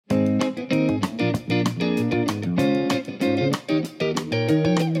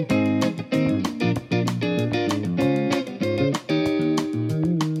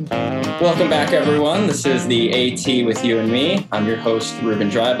Welcome back, everyone. This is the AT with you and me. I'm your host, Ruben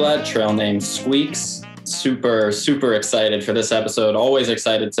Dryblad, trail name Squeaks. Super, super excited for this episode. Always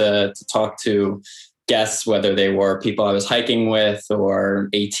excited to talk to guests, whether they were people I was hiking with or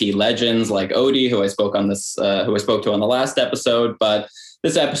AT legends like Odie, who I spoke to on the last episode. But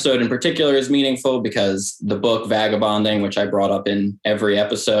this episode in particular is meaningful because the book Vagabonding, which I brought up in every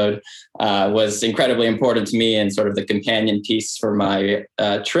episode, was incredibly important to me and sort of the companion piece for my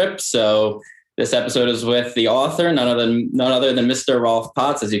trip. So this episode is with the author, none other than Mr. Rolf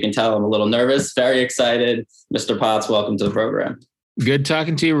Potts. As you can tell, I'm a little nervous, very excited. Mr. Potts, welcome to the program. Good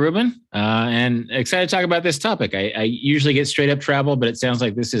talking to you, Ruben, and excited to talk about this topic. I usually get straight up travel, but it sounds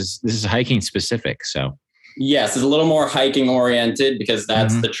like this is hiking specific. So. Yes, it's a little more hiking oriented because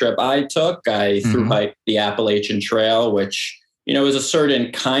that's the trip I took. I through hiked the Appalachian Trail, which, is a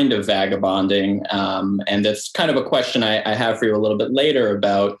certain kind of vagabonding. And that's kind of a question I have for you a little bit later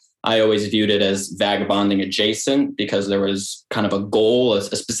about. I always viewed it as vagabonding adjacent because there was kind of a goal, a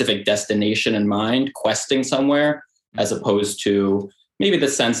specific destination in mind, questing somewhere, as opposed to maybe the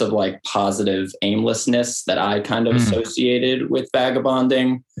sense of like positive aimlessness that I kind of associated with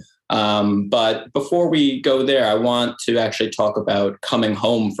vagabonding. But before we go there, I want to actually talk about coming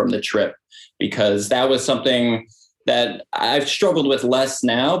home from the trip, because that was something that I've struggled with less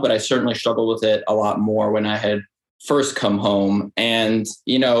now, but I certainly struggled with it a lot more when I had first come home. And,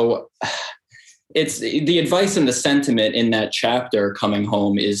 it's the advice and the sentiment in that chapter, Coming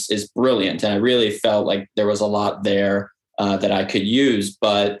Home, is brilliant. And I really felt like there was a lot there that I could use.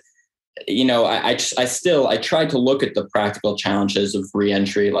 But I tried to look at the practical challenges of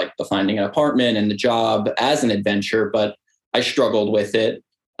reentry, like the finding an apartment and the job, as an adventure, but I struggled with it.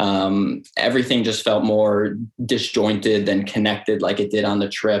 Everything just felt more disjointed than connected like it did on the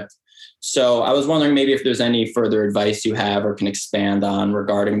trip. So I was wondering maybe if there's any further advice you have or can expand on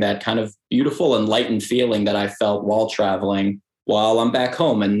regarding that kind of beautiful, enlightened feeling that I felt while traveling, while I'm back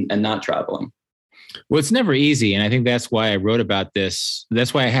home and not traveling. Well, it's never easy. And I think that's why I wrote about this.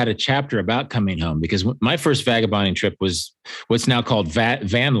 That's why I had a chapter about coming home, because my first vagabonding trip was what's now called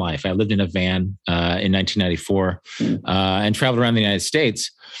van life. I lived in a van in 1994 and traveled around the United States.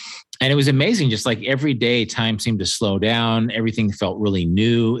 And it was amazing. Just like every day, time seemed to slow down. Everything felt really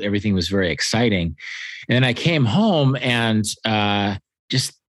new. Everything was very exciting. And then I came home and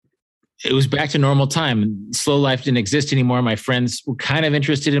it was back to normal time. Slow life didn't exist anymore. My friends were kind of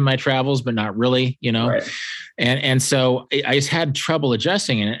interested in my travels, but not really, Right. And so I just had trouble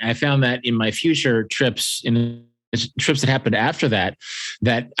adjusting. And I found that in my future trips, in trips that happened after that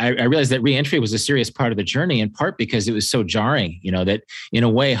I realized that reentry was a serious part of the journey, in part because it was so jarring, that in a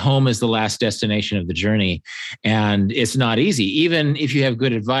way, home is the last destination of the journey. And it's not easy. Even if you have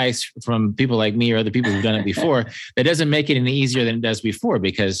good advice from people like me or other people who've done it before, that doesn't make it any easier than it does before,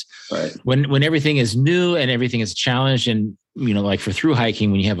 because when everything is new and everything is challenged, and like for through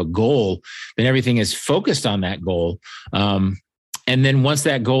hiking, when you have a goal, then everything is focused on that goal. And then once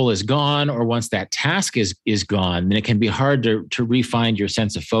that goal is gone, or once that task is gone, then it can be hard to re-find your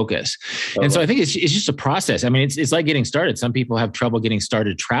sense of focus. Totally. And so I think it's just a process. I mean, it's like getting started. Some people have trouble getting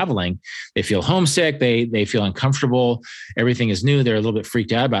started traveling. They feel homesick. They feel uncomfortable. Everything is new. They're a little bit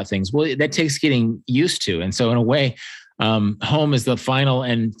freaked out about things. Well, that takes getting used to. And so in a way, home is the final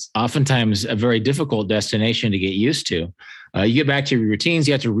and oftentimes a very difficult destination to get used to. You get back to your routines.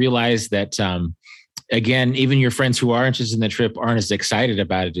 You have to realize that, again, even your friends who are interested in the trip aren't as excited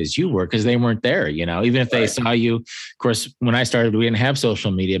about it as you were, because they weren't there, even if they saw you. Of course, when I started, we didn't have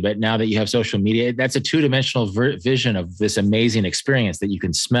social media, but now that you have social media, that's a two-dimensional vision of this amazing experience that you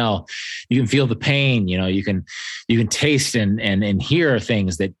can smell, you can feel the pain, you can taste and hear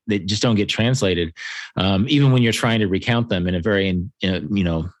things that just don't get translated, even when you're trying to recount them in a very,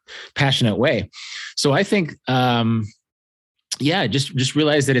 passionate way. So I think, just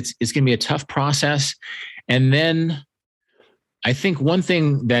realize that it's going to be a tough process. And then I think one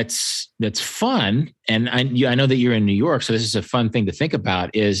thing that's fun, and I know that you're in New York, so this is a fun thing to think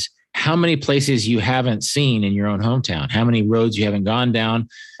about, is how many places you haven't seen in your own hometown, how many roads you haven't gone down.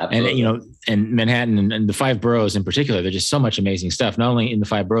 Absolutely. And Manhattan and the five boroughs in particular, there's just so much amazing stuff. Not only in the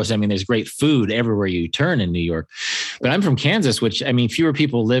five boroughs, there's great food everywhere you turn in New York, but I'm from Kansas, which fewer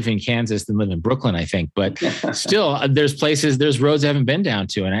people live in Kansas than live in Brooklyn, I think, but still there's roads I haven't been down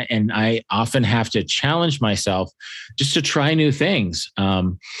to. And I often have to challenge myself just to try new things.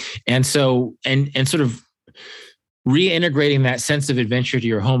 And sort of reintegrating that sense of adventure to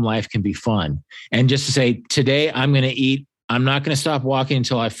your home life can be fun. And just to say, today I'm going to eat I'm not going to stop walking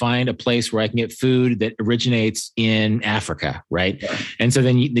until I find a place where I can get food that originates in Africa, right? Yeah. And so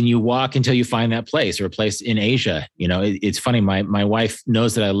then you walk until you find that place, or a place in Asia. It's funny. My wife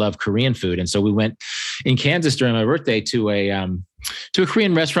knows that I love Korean food, and so we went in Kansas during my birthday to a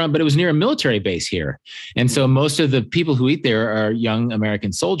Korean restaurant, but it was near a military base here. And so most of the people who eat there are young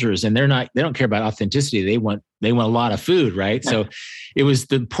American soldiers, and they don't care about authenticity. They want a lot of food, right? So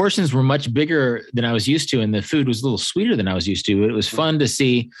the portions were much bigger than I was used to, and the food was a little sweeter than I was used to. It was fun to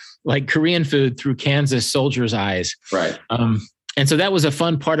see like Korean food through Kansas soldiers' eyes. Right. And so that was a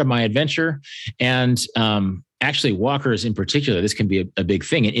fun part of my adventure. And actually walkers in particular, this can be a big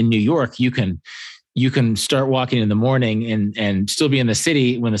thing. In New York, you can start walking in the morning and still be in the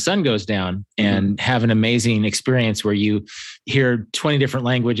city when the sun goes down and have an amazing experience where you hear 20 different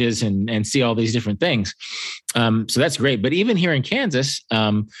languages and see all these different things. So that's great. But even here in Kansas,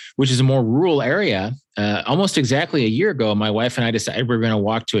 which is a more rural area, almost exactly a year ago, my wife and I decided we were going to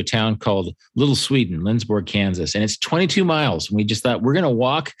walk to a town called Little Sweden, Lindsborg, Kansas. And it's 22 miles. And we just thought we're going to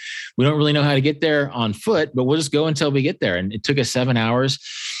walk. We don't really know how to get there on foot, but we'll just go until we get there. And it took us 7 hours.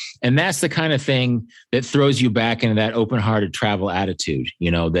 And that's the kind of thing that throws you back into that open-hearted travel attitude,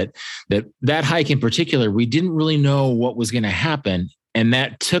 that hike in particular, we didn't really know what was going to happen. And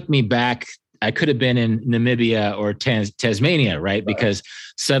that took me back. I could have been in Namibia or Tasmania, right? Because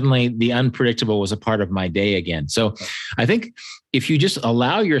suddenly the unpredictable was a part of my day again. So I think if you just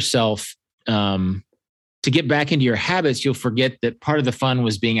allow yourself to get back into your habits, you'll forget that part of the fun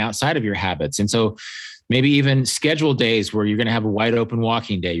was being outside of your habits. And so maybe even schedule days where you're going to have a wide open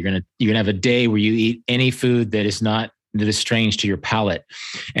walking day. You're going to have a day where you eat any food that is strange to your palate,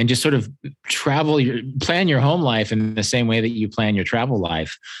 and just sort of plan your home life in the same way that you plan your travel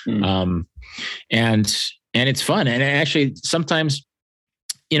life. And it's fun. And actually sometimes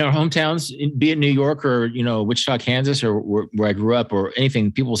in our hometowns, be it New York or, Wichita, Kansas, or where I grew up or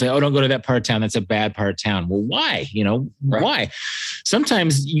anything, people say, oh, don't go to that part of town. That's a bad part of town. Well, why? Right. Why?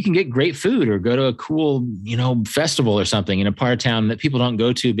 Sometimes you can get great food or go to a cool, festival or something in a part of town that people don't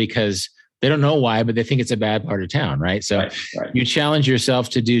go to because they don't know why, but they think it's a bad part of town. Right. So you challenge yourself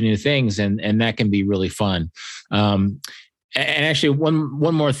to do new things, and that can be really fun. And actually,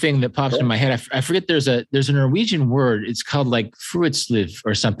 one more thing that pops in my head, I forget. There's a Norwegian word. It's called like fruitsliv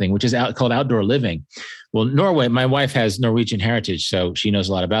or something, which is called outdoor living. Well, Norway. My wife has Norwegian heritage, so she knows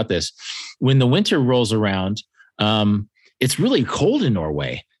a lot about this. When the winter rolls around, it's really cold in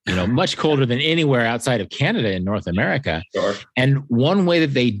Norway. Much colder than anywhere outside of Canada in North America. Sure. And one way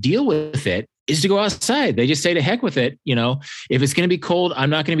that they deal with it is to go outside. They just say to heck with it. If it's going to be cold, I'm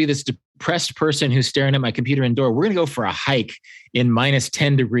not going to be this depressed person who's staring at my computer indoor. We're going to go for a hike in minus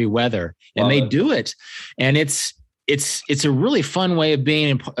 10 degree weather. And they do it. And it's a really fun way of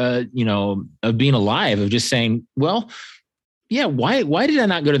being, of being alive, of just saying, well, yeah, why did I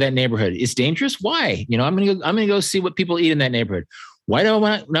not go to that neighborhood? It's dangerous. Why? I'm going to go see what people eat in that neighborhood. Why do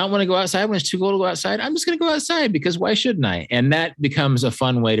I not want to go outside when it's too cold to go outside? I'm just going to go outside because why shouldn't I? And that becomes a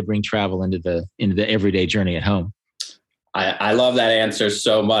fun way to bring travel into the everyday journey at home. I love that answer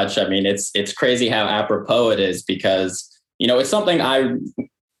so much. I mean, it's crazy how apropos it is because, it's something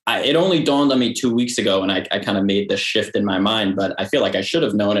it only dawned on me 2 weeks ago and I kind of made this shift in my mind, but I feel like I should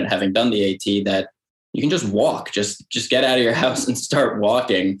have known it having done the AT that you can just walk, just get out of your house and start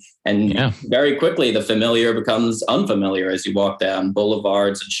walking. And very quickly, the familiar becomes unfamiliar as you walk down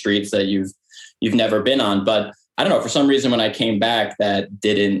boulevards and streets that you've never been on. But I don't know, for some reason, when I came back, that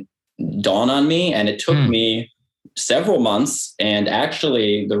didn't dawn on me. And it took me several months. And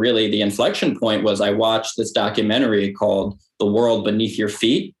actually, the inflection point was I watched this documentary called The World Beneath Your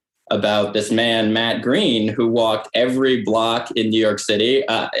Feet, about this man, Matt Green, who walked every block in New York City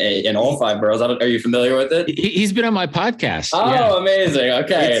in all 5 boroughs. Are you familiar with it? He's been on my podcast. Oh, amazing.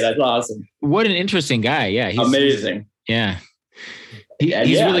 Okay, that's awesome. What an interesting guy. Yeah. He's amazing. Yeah.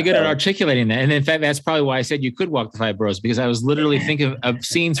 He's really good at articulating that. And in fact, that's probably why I said you could walk the 5 boroughs, because I was literally thinking of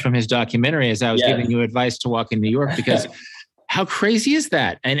scenes from his documentary as I was giving you advice to walk in New York, because how crazy is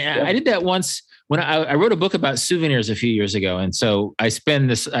that? And I did that once. When I wrote a book about souvenirs a few years ago. And so I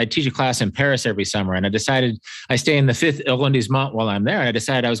teach a class in Paris every summer, and I stay in the 5th arrondissement while I'm there. And I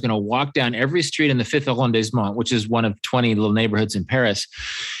decided I was going to walk down every street in the 5th arrondissement, which is one of 20 little neighborhoods in Paris,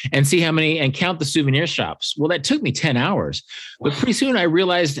 and see how many, and count the souvenir shops. Well, that took me 10 hours, but pretty soon I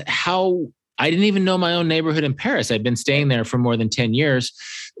realized how I didn't even know my own neighborhood in Paris. I'd been staying there for more than 10 years,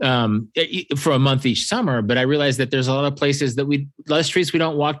 for a month each summer. But I realized that there's a lot of places a lot of streets we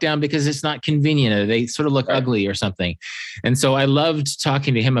don't walk down because it's not convenient, or they sort of look ugly or something. And so I loved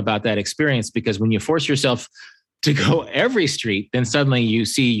talking to him about that experience, because when you force yourself to go every street, then suddenly you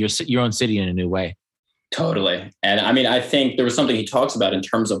see your own city in a new way. Totally. And I mean, I think there was something he talks about in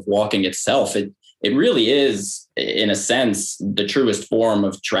terms of walking itself. It really is, in a sense, the truest form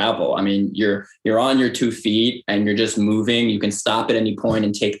of travel. I mean, you're on your 2 feet and you're just moving. You can stop at any point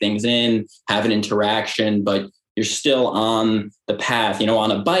and take things in, have an interaction, but you're still on the path.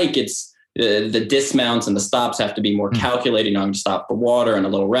 On a bike, it's the dismounts and the stops have to be more calculated. I'm going to stop for water and a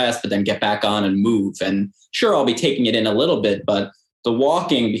little rest, but then get back on and move. And sure, I'll be taking it in a little bit, but the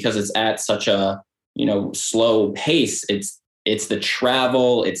walking, because it's at such a slow pace, it's the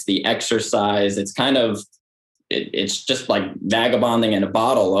travel, it's the exercise. It's kind of, it's just like vagabonding in a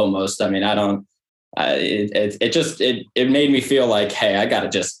bottle almost. I mean, it made me feel like, hey, I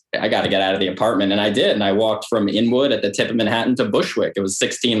got to get out of the apartment. And I did. And I walked from Inwood at the tip of Manhattan to Bushwick. It was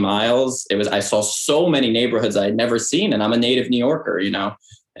 16 miles. I saw so many neighborhoods I had never seen. And I'm a native New Yorker, and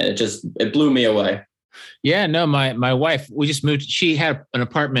it blew me away. Yeah, no, my wife, we just moved. She had an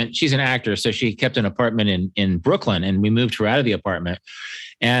apartment. She's an actor, so she kept an apartment in Brooklyn, and we moved her out of the apartment.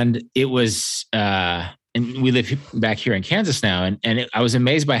 And it was, and we live back here in Kansas now, and I was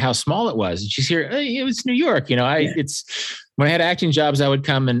amazed by how small it was. And she's here. Hey, it was New York, It's when I had acting jobs, I would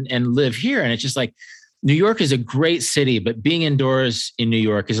come and live here, and it's just like, New York is a great city, but being indoors in New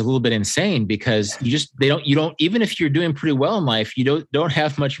York is a little bit insane because you don't, even if you're doing pretty well in life, you don't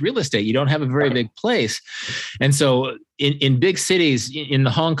have much real estate. You don't have a very big place. And so in big cities, in the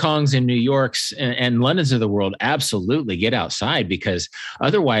Hong Kongs and New Yorks and Londons of the world, absolutely get outside, because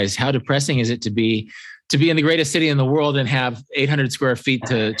otherwise, how depressing is it to be in the greatest city in the world and have 800 square feet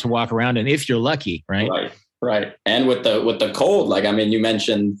to walk around in, if you're lucky, right? Right. And with the cold, like, I mean, you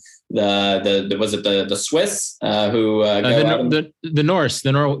mentioned the Swiss who the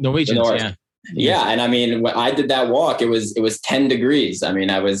Norwegians. Yeah. And I mean, when I did that walk, it was 10 degrees. I mean,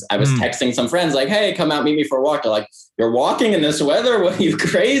 I was texting some friends like, hey, come out, meet me for a walk. They're like, you're walking in this weather? What, are you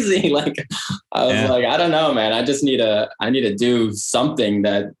crazy? Like, I was like, I don't know, man. I just need to do something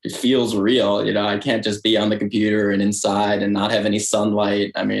that feels real. I can't just be on the computer and inside and not have any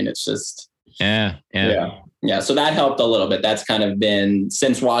sunlight. I mean, it's just, yeah. So that helped a little bit. That's kind of been,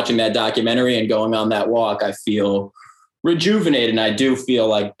 since watching that documentary and going on that walk, I feel rejuvenated. And I do feel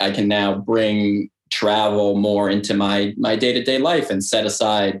like I can now bring travel more into my day-to-day life and set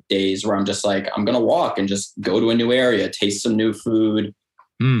aside days where I'm just like, I'm going to walk and just go to a new area, taste some new food,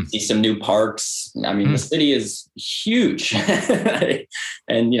 see some new parks. I mean, the city is huge.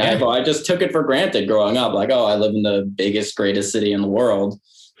 And, I just took it for granted growing up. Like, oh, I live in the biggest, greatest city in the world.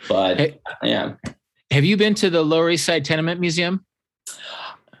 But yeah. Have you been to the Lower East Side Tenement Museum?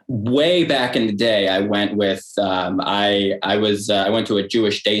 Way back in the day, I went with I went to a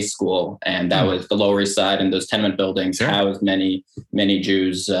Jewish day school, and that was the Lower East Side, and those tenement buildings housed many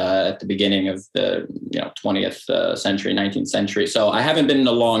Jews at the beginning of the 20th century, 19th century. So I haven't been in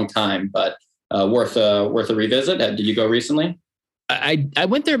a long time, but worth a revisit. Did you go recently? I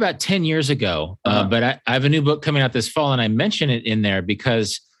went there about 10 years ago, but I have a new book coming out this fall, and I mention it in there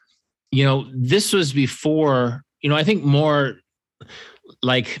because this was before, I think more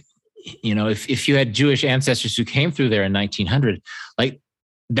like, if you had Jewish ancestors who came through there in 1900, like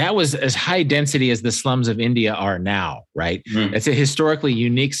that was as high density as the slums of India are now, right? It's a historically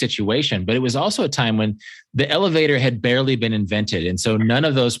unique situation, but it was also a time when the elevator had barely been invented. And so none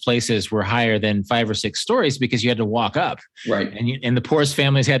of those places were higher than 5 or 6 stories because you had to walk up. Right. And the poorest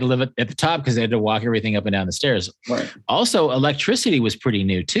families had to live at the top because they had to walk everything up and down the stairs. Right. Also, electricity was pretty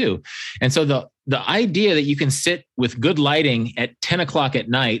new too. And so the idea that you can sit with good lighting at 10 o'clock at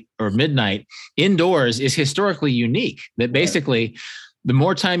night or midnight indoors is historically unique. That basically the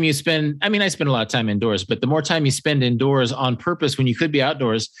more time you spend, I mean, I spend a lot of time indoors, but the more time you spend indoors on purpose when you could be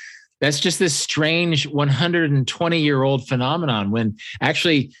outdoors, that's just this strange 120-year-old phenomenon when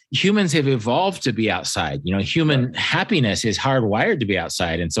actually humans have evolved to be outside. Human happiness is hardwired to be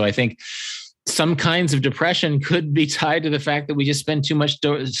outside. And so I think some kinds of depression could be tied to the fact that we just spend too much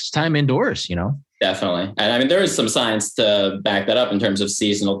time indoors, Definitely. And I mean, there is some science to back that up in terms of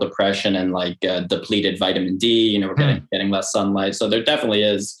seasonal depression and like depleted vitamin D, we're getting less sunlight. So there definitely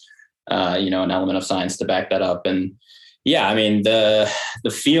is, an element of science to back that up. And yeah, I mean, the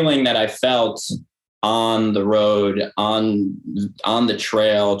feeling that I felt on the road, on the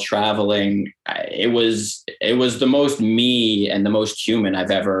trail, traveling, it was the most me and the most human I've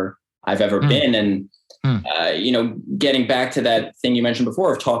ever been. And, getting back to that thing you mentioned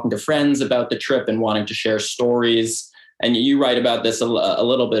before of talking to friends about the trip and wanting to share stories. And you write about this a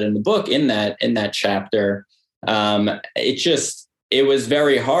little bit in the book, in that chapter. It was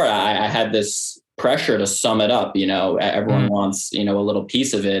very hard. I had this pressure to sum it up. Everyone wants, a little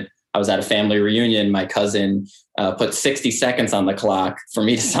piece of it. I was at a family reunion. My cousin put 60 seconds on the clock for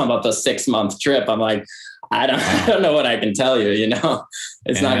me to sum up a 6-month trip. I'm like, I don't know what I can tell you,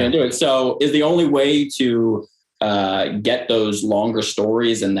 it's not going to do it. So is the only way to get those longer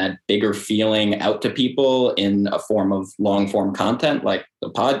stories and that bigger feeling out to people in a form of long form content, like a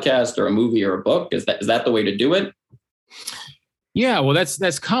podcast or a movie or a book? Is that the way to do it? Yeah, well,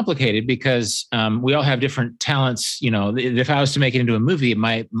 that's complicated because we all have different talents. If I was to make it into a movie,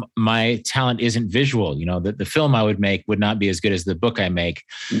 my talent isn't visual. The film I would make would not be as good as the book I make.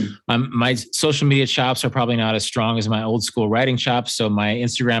 My social media chops are probably not as strong as my old school writing chops. So my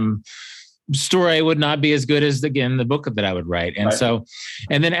Instagram story would not be as good as, again, the book that I would write. And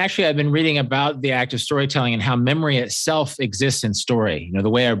and then actually I've been reading about the act of storytelling and how memory itself exists in story, the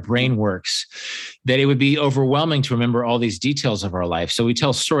way our brain works, that it would be overwhelming to remember all these details of our life. So we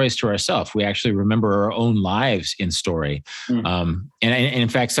tell stories to ourselves. We actually remember our own lives in story. And in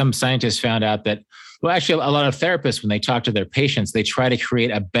fact, some scientists found out that, well, actually, a lot of therapists, when they talk to their patients, they try to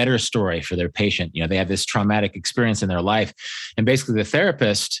create a better story for their patient. They have this traumatic experience in their life. And basically the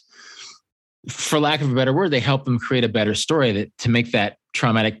therapist, for lack of a better word, they help them create a better story to make that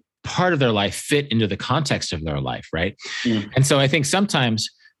traumatic part of their life fit into the context of their life, right? And so I think sometimes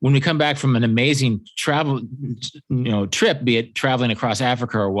when we come back from an amazing travel, trip, be it traveling across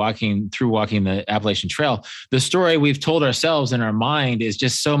Africa or walking the Appalachian Trail, the story we've told ourselves in our mind is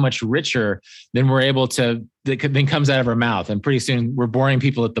just so much richer than we're able to, then comes out of our mouth. And pretty soon we're boring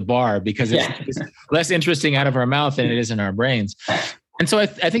people at the bar because it's less interesting out of our mouth than it is in our brains. And so I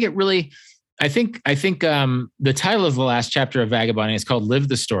think it really, I think the title of the last chapter of Vagabonding is called Live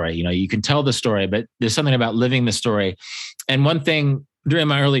the Story. You can tell the story, but there's something about living the story. And one thing during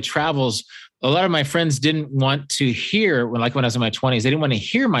my early travels, a lot of my friends didn't want to hear, like when I was in my 20s, they didn't want to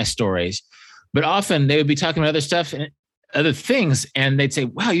hear my stories, but often they would be talking about other stuff and other things. And they'd say,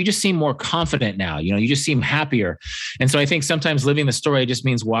 wow, you just seem more confident now. You just seem happier. And so I think sometimes living the story just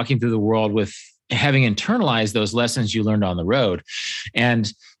means walking through the world with having internalized those lessons you learned on the road,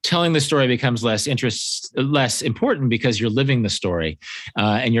 and telling the story becomes less important because you're living the story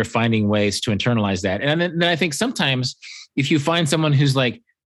and you're finding ways to internalize that. And then I think sometimes if you find someone who's like,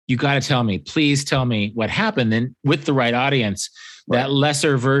 you got to tell me, please tell me what happened, then with the right audience, that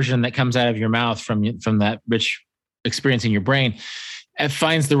lesser version that comes out of your mouth from that rich experience in your brain, it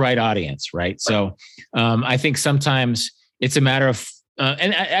finds the right audience, right? So I think sometimes it's a matter of,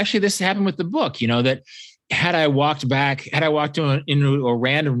 and actually this happened with the book, that had I walked into a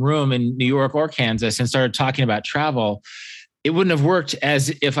random room in New York or Kansas and started talking about travel, it wouldn't have worked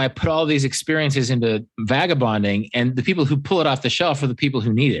as if I put all these experiences into Vagabonding, and the people who pull it off the shelf are the people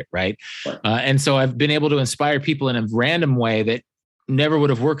who need it, right? And so I've been able to inspire people in a random way that never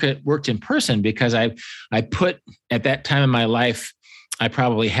would have worked in person, because I put, at that time in my life, I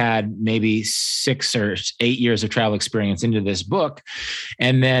probably had maybe 6 or 8 years of travel experience into this book.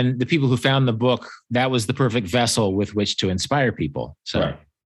 And then the people who found the book, that was the perfect vessel with which to inspire people. So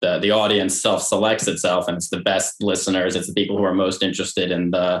the audience self-selects itself, and it's the best listeners. It's the people who are most interested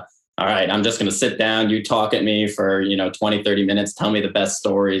in all right, I'm just going to sit down. You talk at me for, 20, 30 minutes. Tell me the best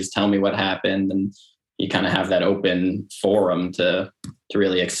stories. Tell me what happened. And you kind of have that open forum to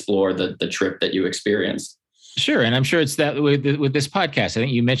really explore the trip that you experienced. Sure. And I'm sure it's that with this podcast. I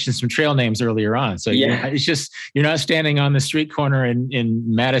think you mentioned some trail names earlier on. So it's just, you're not standing on the street corner in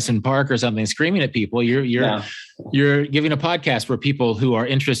Madison Park or something screaming at people. You're giving a podcast where people who are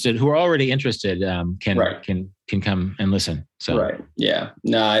already interested can come and listen. So right. Yeah.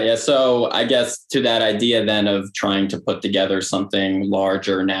 No, yeah. So I guess to that idea then of trying to put together something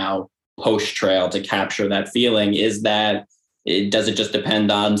larger now post trail to capture that feeling, does it just depend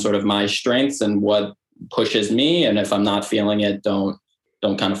on sort of my strengths and what pushes me, and if I'm not feeling it, don't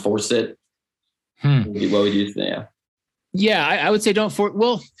kind of force it? What would you say? Yeah, I would say don't force.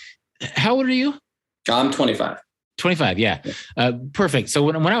 Well, how old are you? I'm 25. 25, yeah. Perfect. So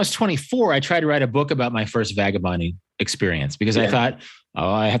when I was 24, I tried to write a book about my first vagabonding experience, because I thought,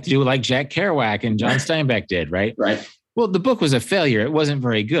 I have to do like Jack Kerouac and John Steinbeck did, right? Right. Well, the book was a failure. It wasn't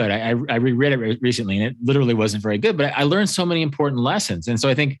very good. I reread it recently, and it literally wasn't very good, but I learned so many important lessons. And so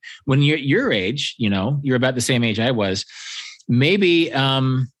I think when you're your age, you're about the same age I was, maybe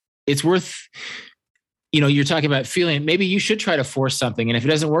it's worth, you're talking about feeling, maybe you should try to force something. And if it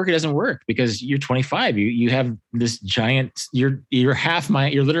doesn't work, it doesn't work, because you're 25. You have this giant, you're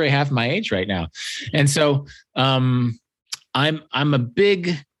literally half my age right now. And so I'm a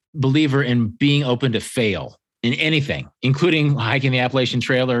big believer in being open to fail in anything, including hiking the Appalachian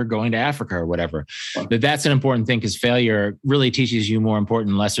Trail or going to Africa or whatever. That's an important thing, because failure really teaches you more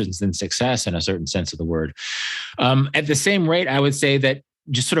important lessons than success in a certain sense of the word. At the same rate, I would say that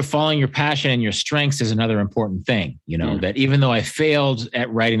just sort of following your passion and your strengths is another important thing, that even though I failed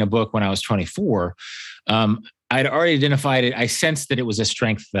at writing a book when I was 24, I'd already identified it. I sensed that it was a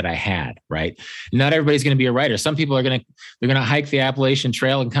strength that I had, right? Not everybody's going to be a writer. Some people they're going to hike the Appalachian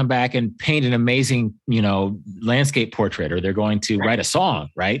Trail and come back and paint an amazing, landscape portrait, or they're going to write a song,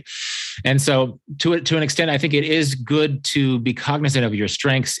 right? And so to an extent, I think it is good to be cognizant of your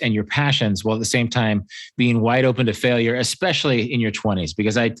strengths and your passions, while at the same time being wide open to failure, especially in your 20s,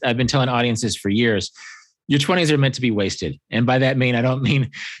 because I've been telling audiences for years, your 20s are meant to be wasted. And by that I don't mean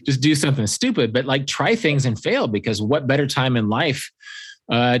just do something stupid, but like try things and fail, because what better time in life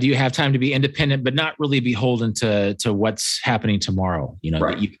do you have time to be independent, but not really beholden to what's happening tomorrow?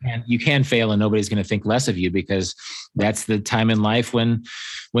 Right. That you can fail and nobody's going to think less of you, because that's the time in life when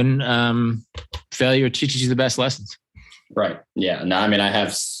failure teaches you the best lessons. Right. Yeah. No, I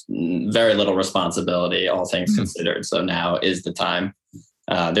have very little responsibility, all things considered. So now is the time.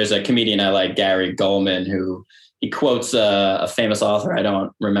 There's a comedian I like, Gary Goldman, who he quotes a famous author. I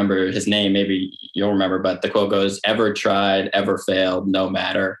don't remember his name. Maybe you'll remember, but the quote goes, "Ever tried, ever failed, no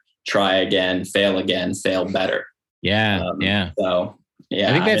matter. Try again, fail better." Yeah. So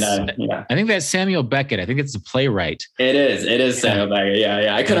yeah, I think that's Samuel Beckett. I think it's a playwright. It is Samuel Beckett.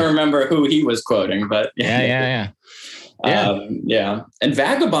 Yeah. I couldn't remember who he was quoting, but yeah. And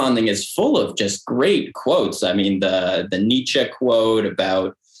Vagabonding is full of just great quotes. The Nietzsche quote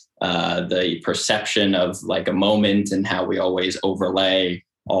about the perception of like a moment and how we always overlay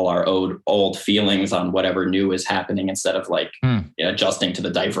all our old feelings on whatever new is happening, instead of like adjusting to the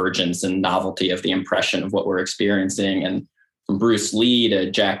divergence and novelty of the impression of what we're experiencing. And from Bruce Lee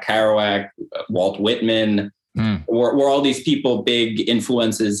to Jack Kerouac, Walt Whitman. Were all these people big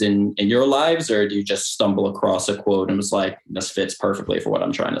influences in your lives, or do you just stumble across a quote and was like, this fits perfectly for what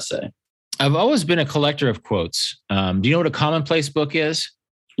I'm trying to say? I've always been a collector of quotes. Do you know what a commonplace book is?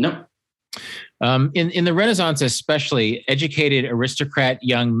 No. In the Renaissance, especially, educated aristocrat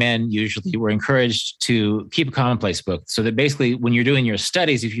young men usually were encouraged to keep a commonplace book, so that basically when you're doing your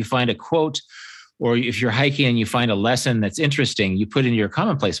studies, if you find a quote, or if you're hiking and you find a lesson that's interesting, you put it in your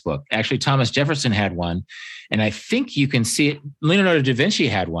commonplace book. Actually, Thomas Jefferson had one, and I think you can see it. Leonardo da Vinci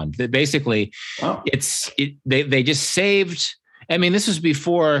had one. That basically, they just saved. This was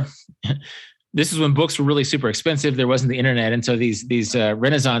before. This is when books were really super expensive. There wasn't the internet, and so these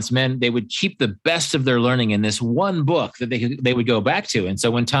Renaissance men, they would keep the best of their learning in this one book that they would go back to. And so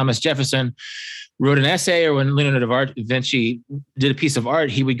when Thomas Jefferson wrote an essay, or when Leonardo da Vinci did a piece of art,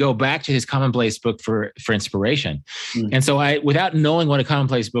 he would go back to his commonplace book for inspiration. And so without knowing what a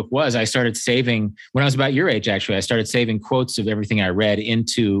commonplace book was, I started saving, when I was about your age, actually, I started saving quotes of everything I read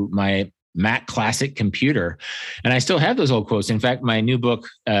into my Mac Classic computer. And I still have those old quotes. In fact, my new book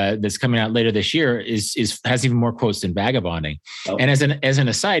that's coming out later this year has even more quotes than Vagabonding. Oh. And as an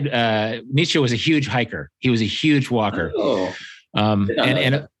aside, Nietzsche was a huge hiker. He was a huge walker. Oh.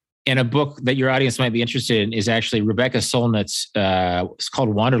 And a book that your audience might be interested in is actually Rebecca Solnit's. It's called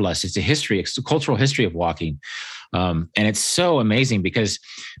Wanderlust. It's a cultural history of walking, and it's so amazing because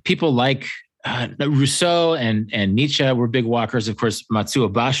people like Rousseau and Nietzsche were big walkers. Of course,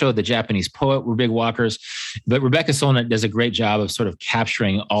 Matsuo Basho, the Japanese poet, were big walkers. But Rebecca Solnit does a great job of sort of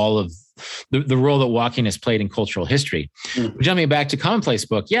capturing all of the role that walking has played in cultural history. Jumping back to commonplace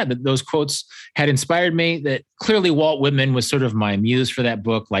book, those quotes had inspired me. That clearly Walt Whitman was sort of my muse for that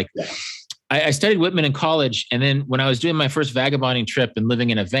book. I studied Whitman in college, and then when I was doing my first vagabonding trip and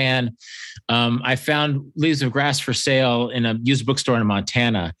living in a van, I found Leaves of Grass for Sale in a used bookstore in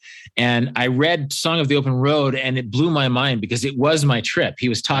Montana. And I read Song of the Open Road, and it blew my mind because it was my trip. He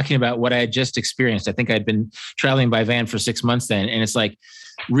was talking about what I had just experienced. I think I'd been traveling by van for 6 months then. And it's like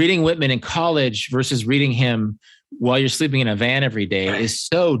reading Whitman in college versus reading him while you're sleeping in a van every day is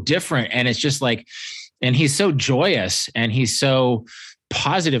so different. And it's just like, and he's so joyous and he's so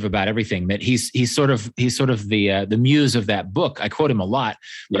positive about everything that he's sort of the muse of that book. I quote him a lot,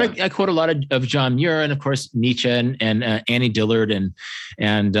 but I quote a lot of John Muir and of course Nietzsche and Annie Dillard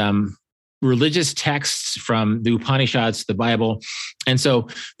and religious texts from the Upanishads, the Bible. And so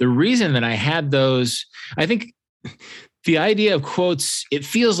the reason that I had those, I think the idea of quotes, it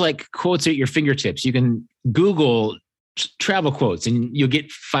feels like quotes at your fingertips. You can Google travel quotes and you'll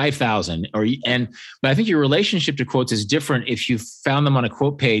get 5,000 but I think your relationship to quotes is different if you found them on a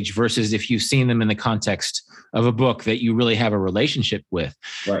quote page versus if you've seen them in the context of a book that you really have a relationship with.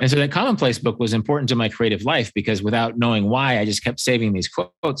 Right. And so that commonplace book was important to my creative life because without knowing why, I just kept saving these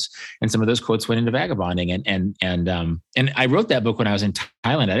quotes, and some of those quotes went into vagabonding. And I wrote that book when I was in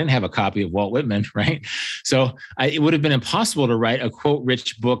Thailand. I didn't have a copy of Walt Whitman, right? So it would have been impossible to write a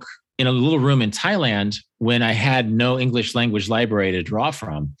quote-rich book in a little room in Thailand when I had no English language library to draw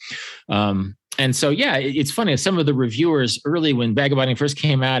from. And so, yeah, it's funny. Some of the reviewers early when Vagabonding first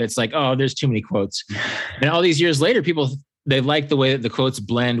came out, it's like, oh, there's too many quotes. And all these years later, they like the way that the quotes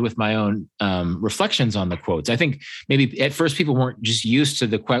blend with my own reflections on the quotes. I think maybe at first people weren't just used to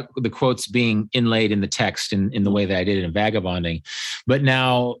the quotes being inlaid in the text in the way that I did it in Vagabonding. But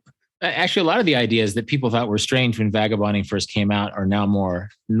now, actually, a lot of the ideas that people thought were strange when Vagabonding first came out are now more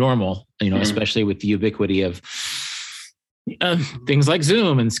normal, especially with the ubiquity of things like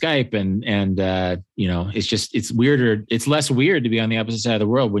Zoom and Skype and it's weirder. It's less weird to be on the opposite side of the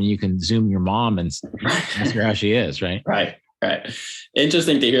world when you can Zoom your mom and ask her how she is. Right. Right.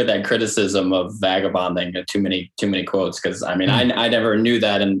 Interesting to hear that criticism of Vagabonding, too many quotes. Cause I mean, I never knew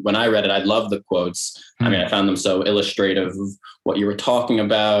that. And when I read it, I loved the quotes. I mean, I found them so illustrative of what you were talking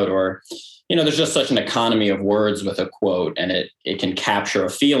about, or, there's just such an economy of words with a quote, and it can capture a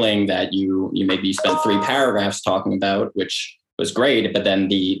feeling that you maybe spent 3 paragraphs talking about, which was great. But then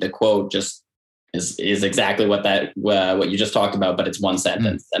the quote just is exactly what you just talked about, but it's one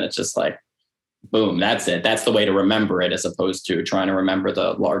sentence, and it's just like, boom, that's it. That's the way to remember it, as opposed to trying to remember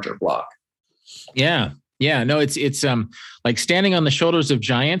the larger block. Yeah. No, it's like standing on the shoulders of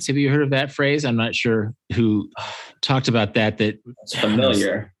giants. Have you heard of that phrase? I'm not sure who talked about that. It's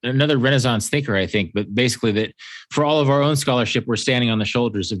familiar. Another Renaissance thinker, I think, but basically that for all of our own scholarship, we're standing on the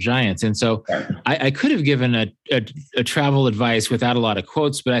shoulders of giants. And so I could have given a travel advice without a lot of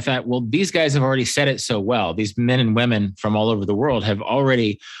quotes, but I thought, well, these guys have already said it so well. These men and women from all over the world have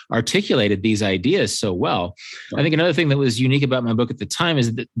already articulated these ideas so well. I think another thing that was unique about my book at the time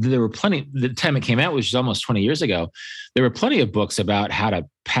is that there were plenty, the time it came out, which was almost 20 years ago, there were plenty of books about how to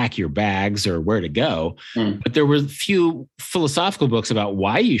pack your bags or where to go. But there were few philosophical books about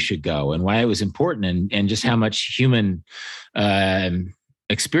why you should go and why it was important and just how much human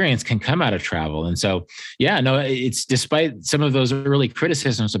experience can come out of travel. And so, it's despite some of those early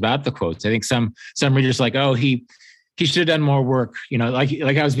criticisms about the quotes, I think some readers like, oh, he should have done more work, like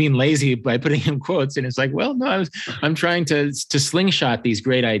I was being lazy by putting in quotes. And it's like, well, no, I'm trying to slingshot these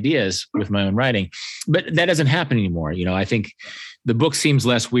great ideas with my own writing, but that doesn't happen anymore. I think the book seems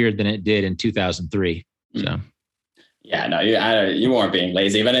less weird than it did in 2003. So. Yeah, no, you weren't being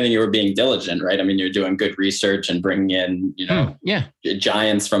lazy. If anything, you were being diligent, right? I mean, you're doing good research and bringing in,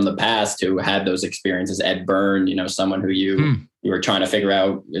 giants from the past who had those experiences. Ed Byrne, someone who you were trying to figure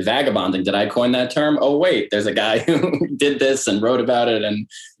out vagabonding. Did I coin that term? Oh, wait, there's a guy who did this and wrote about it and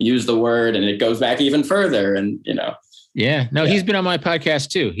used the word, and it goes back even further. And, he's been on my podcast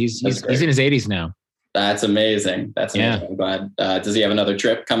too. He's in his 80s now. That's amazing. Yeah. I'm glad. Does he have another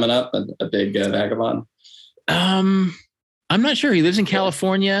trip coming up? A big vagabond? I'm not sure. He lives in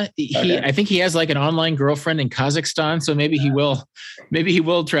California. I think he has like an online girlfriend in Kazakhstan. So maybe he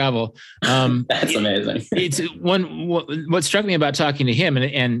will travel. That's amazing. It's what struck me about talking to him.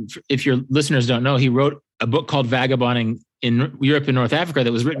 And if your listeners don't know, he wrote a book called Vagabonding in Europe and North Africa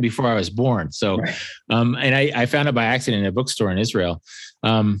that was written before I was born. So, and I found it by accident in a bookstore in Israel.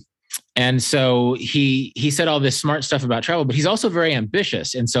 And so he said all this smart stuff about travel, but he's also very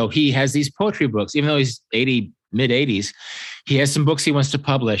ambitious. And so he has these poetry books, even though he's mid-80s, he has some books he wants to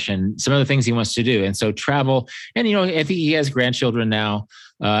publish and some other things he wants to do. And so travel, and, I think he has grandchildren now.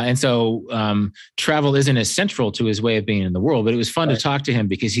 And so travel isn't as central to his way of being in the world, but it was fun to talk to him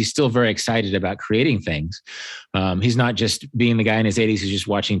because he's still very excited about creating things. He's not just being the guy in his 80s who's just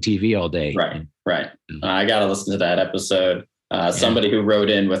watching TV all day. Right. I got to listen to that episode. Somebody who wrote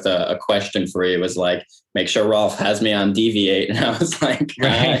in with a question for you was like, make sure Rolf has me on Deviate. And I was like,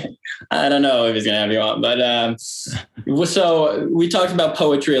 I don't know if he's going to have you on. But so we talked about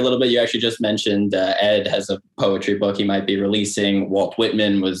poetry a little bit. You actually just mentioned Ed has a poetry book he might be releasing. Walt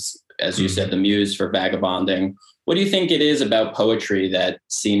Whitman was, as you said, the muse for Vagabonding. What do you think it is about poetry that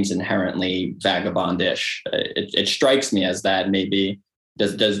seems inherently vagabondish? It strikes me as that. Maybe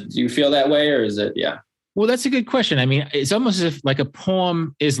do you feel that way, or is it? Yeah. Well, that's a good question. I mean, it's almost as if like a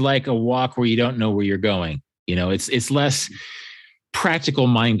poem is like a walk where you don't know where you're going. It's less practical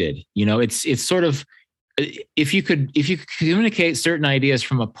minded. It's sort of, if you could communicate certain ideas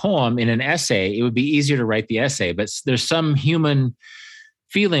from a poem in an essay, it would be easier to write the essay. But there's some human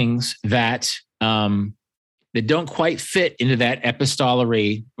feelings that that don't quite fit into that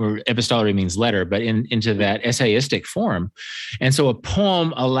epistolary, or epistolary means letter, but into that essayistic form. And so a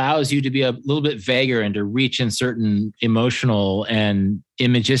poem allows you to be a little bit vaguer and to reach in certain emotional and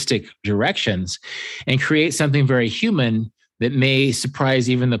imagistic directions and create something very human that may surprise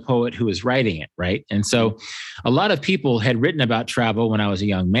even the poet who is writing it, right? And so a lot of people had written about travel when I was a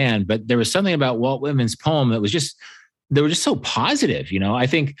young man, but there was something about Walt Whitman's poem that was just, they were just so positive. I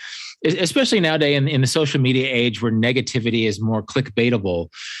think especially nowadays in the social media age where negativity is more clickbaitable.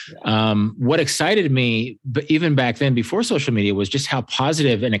 What excited me, but even back then before social media, was just how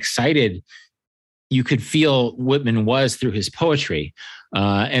positive and excited you could feel Whitman was through his poetry.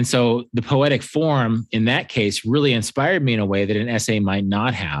 And so the poetic form in that case really inspired me in a way that an essay might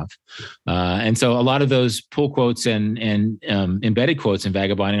not have. And so a lot of those pull quotes and embedded quotes in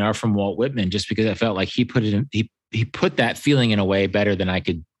Vagabonding are from Walt Whitman, just because I felt like he put that feeling in a way better than I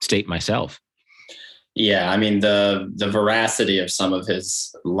could state myself. Yeah, I mean, the veracity of some of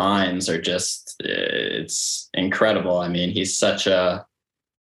his lines are just, it's incredible. I mean, he's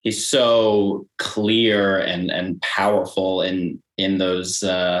so clear and powerful in those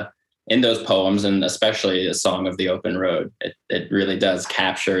poems, and especially the Song of the Open Road. It really does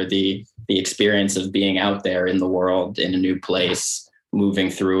capture the experience of being out there in the world, in a new place,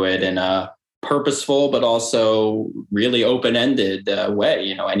 moving through it in a purposeful but also really open-ended way.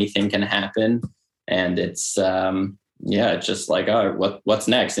 You know, anything can happen, and it's it's just like, oh, what's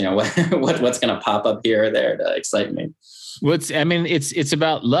next? You know, what's going to pop up here or there to excite me. It's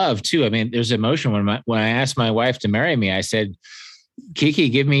about love too. I mean, there's emotion. When I asked my wife to marry me, I said, Kiki,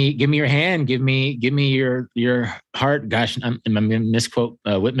 give me your hand, give me your heart. Gosh, I'm going to misquote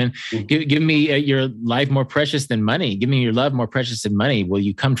Whitman. Give me your life more precious than money. Give me your love more precious than money. Will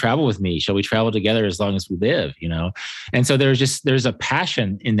you come travel with me? Shall we travel together as long as we live? You know, and so there's a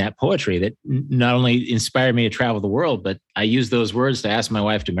passion in that poetry that not only inspired me to travel the world, but I used those words to ask my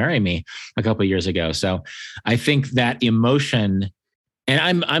wife to marry me a couple of years ago. So I think that emotion.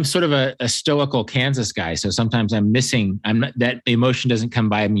 And I'm sort of a stoical Kansas guy, so sometimes that emotion doesn't come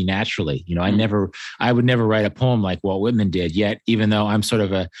by me naturally. You know, I would never write a poem like Walt Whitman did. Yet, even though I'm sort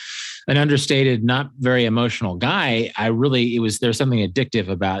of an understated, not very emotional guy, there's something addictive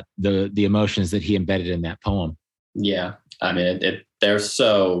about the emotions that he embedded in that poem. Yeah, I mean, they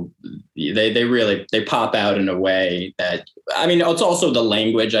pop out in a way that, I mean, it's also the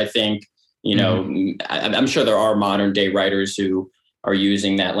language. I think, you know, I'm sure there are modern day writers who are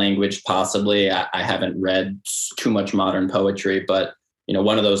using that language. Possibly. I haven't read too much modern poetry, but, you know,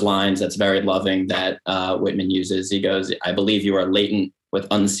 one of those lines that's very loving that Whitman uses, he goes, "I believe you are latent with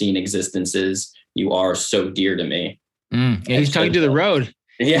unseen existences. You are so dear to me." Yeah, he's talking to the road.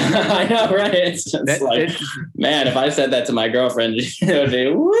 Yeah, I know, right? It's just man, if I said that to my girlfriend, it would be,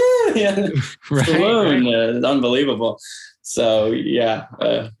 woo, yeah, right. It's unbelievable. So, yeah.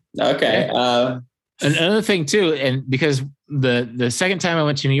 Okay. Another thing too, and because the second time I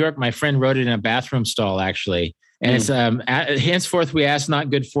went to New York, my friend wrote it in a bathroom stall, actually. And it's henceforth we ask not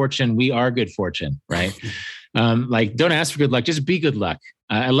good fortune, we are good fortune, right? Like, don't ask for good luck, just be good luck.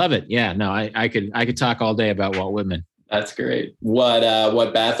 I love it. Yeah, no, I could talk all day about Walt Whitman. That's great. What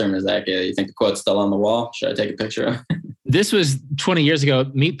bathroom is that? You think the quote's still on the wall? Should I take a picture of it? This was 20 years ago,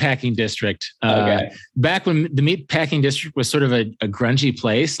 Meatpacking District. Okay. Back when the Meatpacking District was sort of a grungy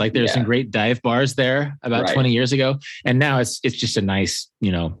place, like there's some great dive bars there about 20 years ago. And now it's just a nice,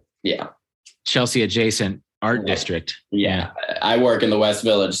 you know, Chelsea adjacent art district. Yeah. I work in the West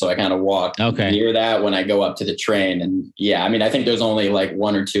Village, so I kind of walk near that when I go up to the train. And I mean, I think there's only like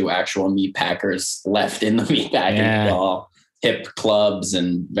one or two actual meat packers left in the meatpacking stall. Hip clubs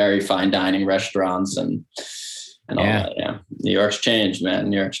and very fine dining restaurants and all that. Yeah. New York's changed, man.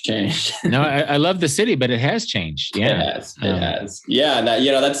 New York's changed. No, I love the city, but it has changed. Yeah. It has. Yeah.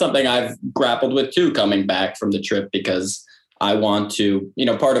 That's something I've grappled with too, coming back from the trip, because I want to,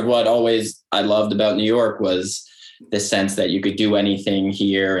 part of what always I loved about New York was the sense that you could do anything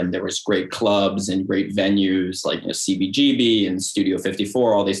here. And there was great clubs and great venues like CBGB and Studio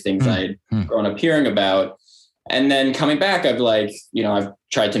 54, all these things I had grown up hearing about. And then coming back, I've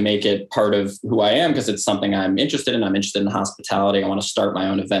tried to make it part of who I am because it's something I'm interested in. I'm interested in hospitality. I want to start my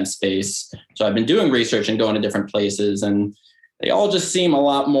own event space. So I've been doing research and going to different places, and they all just seem a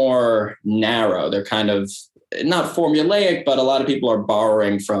lot more narrow. They're kind of not formulaic, but a lot of people are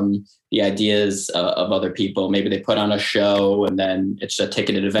borrowing from the ideas of other people. Maybe they put on a show and then it's a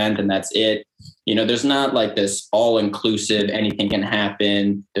ticketed event and that's it. There's not like this all-inclusive, anything can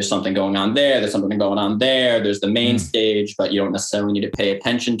happen. There's something going on there. There's something going on there. There's the main stage, but you don't necessarily need to pay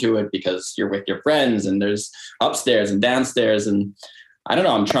attention to it because you're with your friends, and there's upstairs and downstairs. And I don't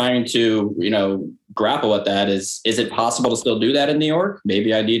know, I'm trying to, grapple with that. Is it possible to still do that in New York?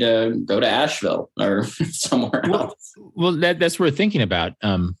 Maybe I need to go to Asheville or somewhere else. Well, that's what we're thinking about.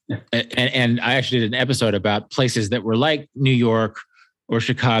 And I actually did an episode about places that were like New York or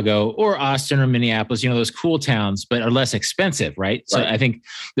Chicago or Austin or Minneapolis, those cool towns, but are less expensive, right? So I think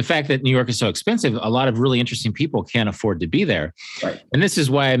the fact that New York is so expensive, a lot of really interesting people can't afford to be there. Right. And this is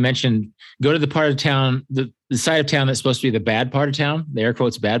why I mentioned go to the part of town, the side of town that's supposed to be the bad part of town, the air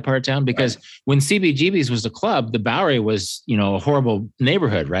quotes bad part of town, because when CBGB's was a club, the Bowery was, a horrible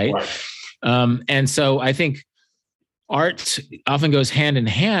neighborhood, right? And so I think art often goes hand in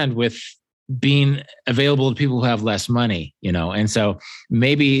hand with being available to people who have less money, and so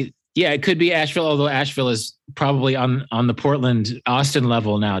maybe, it could be Asheville, although Asheville is probably on the Portland, Austin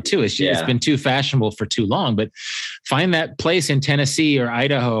level now too. It's been too fashionable for too long, but find that place in Tennessee or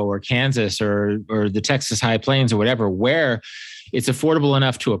Idaho or Kansas or the Texas High Plains or whatever, where it's affordable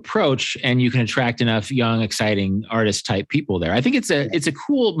enough to approach and you can attract enough young, exciting artist type people there. I think it's a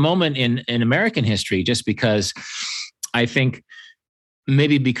cool moment in American history, just because I think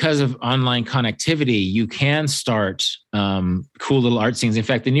maybe because of online connectivity, you can start cool little art scenes. In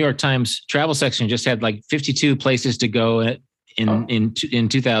fact, the New York Times travel section just had like 52 places to go in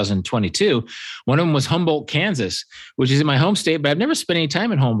 2022. One of them was Humboldt, Kansas, which is in my home state, but I've never spent any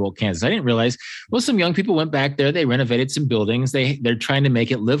time in Humboldt, Kansas. I didn't realize, some young people went back there. They renovated some buildings. They're trying to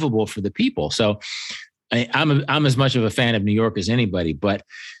make it livable for the people. So I'm as much of a fan of New York as anybody, but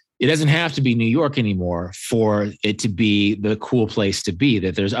it doesn't have to be New York anymore for it to be the cool place to be.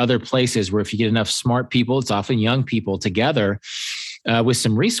 That there's other places where if you get enough smart people, it's often young people together with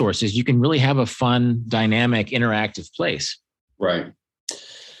some resources, you can really have a fun, dynamic, interactive place. Right.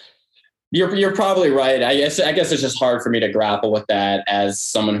 You're probably right. I guess it's just hard for me to grapple with that as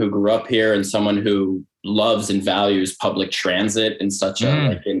someone who grew up here and someone who loves and values public transit in such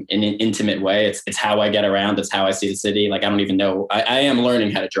an intimate way. It's how I get around. It's how I see the city. Like, I don't even know. I am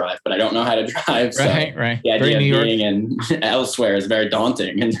learning how to drive, but I don't know how to drive. So right. The idea of being in elsewhere is very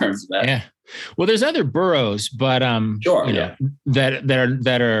daunting in terms of that. Yeah. Well, there's other boroughs, but that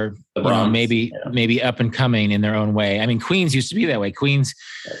are maybe up and coming in their own way. I mean, Queens used to be that way. Queens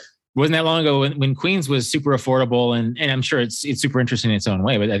wasn't that long ago when Queens was super affordable, and I'm sure it's super interesting in its own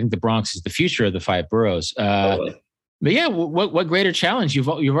way. But I think the Bronx is the future of the 5 boroughs. Totally. But yeah, what greater challenge? You've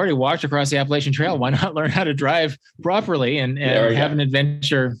already walked across the Appalachian Trail. Why not learn how to drive properly and have an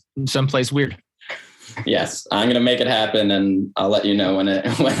adventure someplace weird? Yes, I'm going to make it happen, and I'll let you know when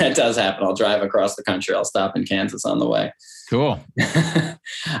it does happen. I'll drive across the country. I'll stop in Kansas on the way. Cool.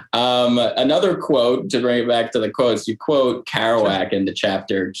 Another quote, to bring it back to the quotes, you quote Kerouac in the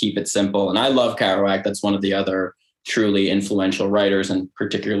chapter, Keep It Simple. And I love Kerouac. That's one of the other truly influential writers, and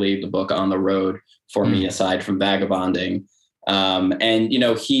particularly the book On the Road for me, aside from Vagabonding. And,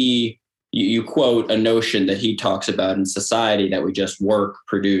 you quote a notion that he talks about in society that we just work,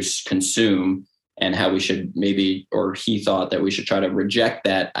 produce, consume, and how we should he thought that we should try to reject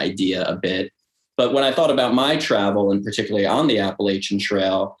that idea a bit. But when I thought about my travel, and particularly on the Appalachian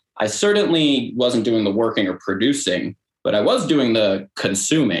Trail, I certainly wasn't doing the working or producing, but I was doing the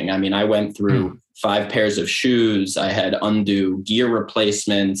consuming. I mean, I went through 5 pairs of shoes. I had undue gear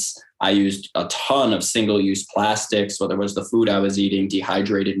replacements. I used a ton of single-use plastics, whether it was the food I was eating,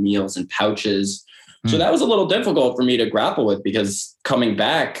 dehydrated meals and pouches. So that was a little difficult for me to grapple with, because coming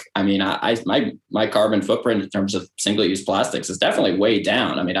back, I mean, my carbon footprint in terms of single-use plastics is definitely way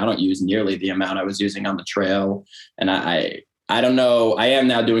down. I mean, I don't use nearly the amount I was using on the trail. And I don't know, I am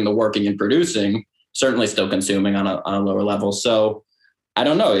now doing the working and producing, certainly still consuming on a lower level. So I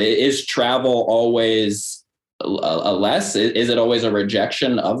don't know, is travel always a less? Is it always a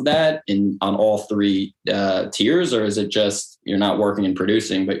rejection of that on all 3 tiers? Or is it just you're not working and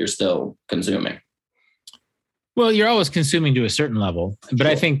producing, but you're still consuming? Well, you're always consuming to a certain level, but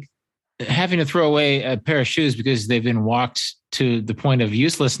I think having to throw away a pair of shoes because they've been walked to the point of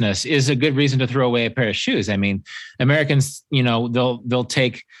uselessness is a good reason to throw away a pair of shoes. I mean, Americans, they'll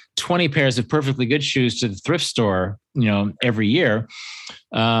take 20 pairs of perfectly good shoes to the thrift store, every year,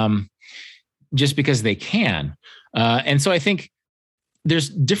 just because they can. And so I think there's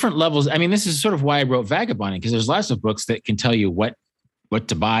different levels. I mean, this is sort of why I wrote Vagabonding, because there's lots of books that can tell you what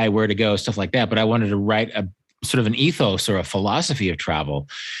to buy, where to go, stuff like that. But I wanted to write a sort of an ethos or a philosophy of travel.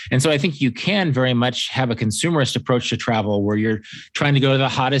 And so I think you can very much have a consumerist approach to travel, where you're trying to go to the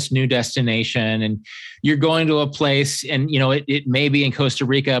hottest new destination, and you're going to a place, and it may be in Costa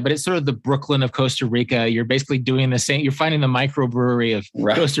Rica, but it's sort of the Brooklyn of Costa Rica. You're basically doing the same. You're finding the microbrewery of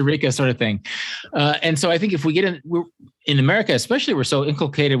Costa Rica sort of thing. And so I think if we get in America, especially, we're so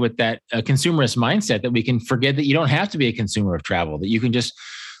inculcated with that consumerist mindset that we can forget that you don't have to be a consumer of travel, that you can just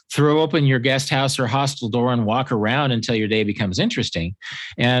throw open your guest house or hostel door and walk around until your day becomes interesting.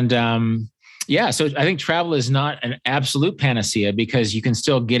 And so I think travel is not an absolute panacea, because you can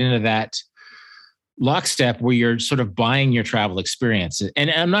still get into lockstep where you're sort of buying your travel experience.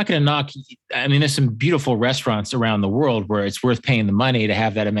 And I'm not going to knock, I mean, there's some beautiful restaurants around the world where it's worth paying the money to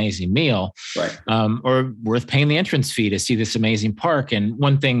have that amazing meal, right? Or worth paying the entrance fee to see this amazing park. And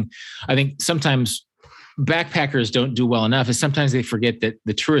one thing I think sometimes backpackers don't do well enough is sometimes they forget that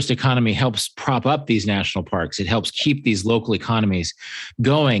the tourist economy helps prop up these national parks. It helps keep these local economies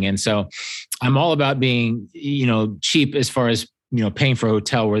going. And so I'm all about being, cheap as far as, paying for a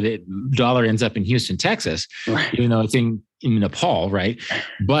hotel where the dollar ends up in Houston, Texas, right, even though it's in Nepal, right?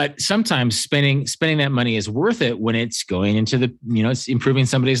 But sometimes spending that money is worth it when it's going into the, it's improving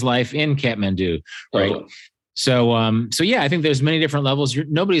somebody's life in Kathmandu, right? Oh. So yeah, I think there's many different levels.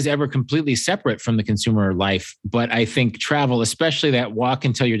 Nobody's ever completely separate from the consumer life, but I think travel, especially that walk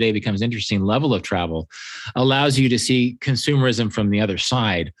until your day becomes interesting level of travel, allows you to see consumerism from the other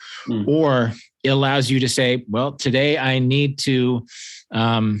side, or it allows you to say, well, today I need to,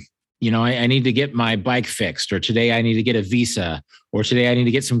 I need to get my bike fixed, or today I need to get a visa, or today I need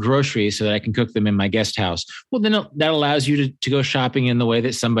to get some groceries so that I can cook them in my guest house. Well, then that allows you to go shopping in the way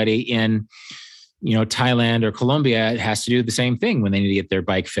that somebody in, Thailand or Colombia has to do the same thing when they need to get their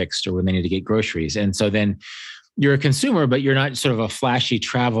bike fixed or when they need to get groceries. And so then you're a consumer, but you're not sort of a flashy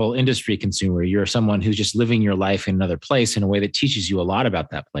travel industry consumer. You're someone who's just living your life in another place in a way that teaches you a lot about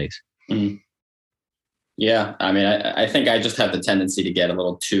that place. Mm. Yeah. I mean, I think I just have the tendency to get a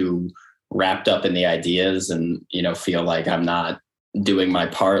little too wrapped up in the ideas and, feel like I'm not doing my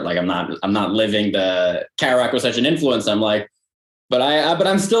part. Like I'm not living the Kerouac was such an influence. I'm like, but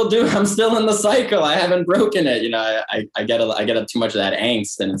I'm still in the cycle. I haven't broken it. I get too much of that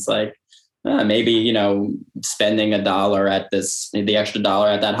angst, and it's like, maybe, spending the extra dollar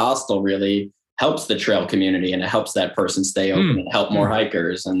at that hostel really helps the trail community, and it helps that person stay open and help more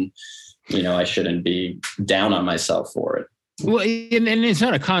hikers. And, I shouldn't be down on myself for it. Well, and it's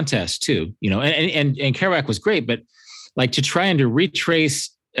not a contest too, and Kerouac was great, but like to try and to retrace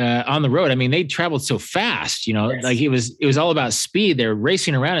on the road. I mean, they traveled so fast, yes. Like it was all about speed. They're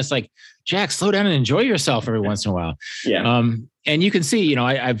racing around. It's like, Jack, slow down and enjoy yourself every once in a while. Yeah. And you can see,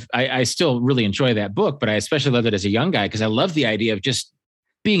 I still really enjoy that book, but I especially loved it as a young guy because I love the idea of just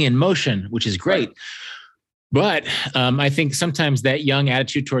being in motion, which is great. Right. But I think sometimes that young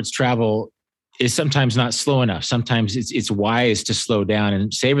attitude towards travel is sometimes not slow enough. Sometimes it's wise to slow down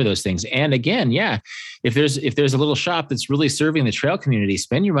and savor those things. And again, yeah, if there's a little shop that's really serving the trail community,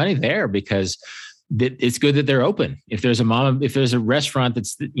 spend your money there because it's good that they're open. If there's a restaurant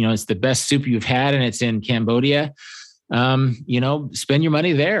that's, it's the best soup you've had and it's in Cambodia, spend your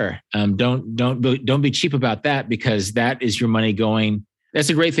money there. Don't be cheap about that because that is your money going. That's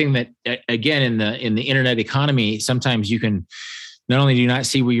a great thing that, again, in the internet economy, sometimes you can, not only do you not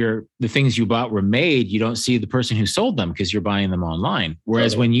see where the things you bought were made, you don't see the person who sold them because you're buying them online.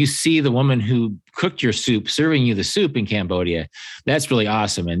 Whereas when you see the woman who cooked your soup, serving you the soup in Cambodia, that's really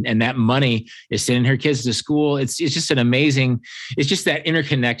awesome. And that money is sending her kids to school. It's just an amazing, it's just that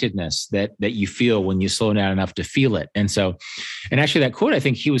interconnectedness that you feel when you slow down enough to feel it. And actually that quote, I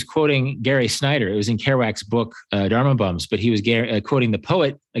think he was quoting Gary Snyder. It was in Kerouac's book, Dharma Bums, but he was quoting the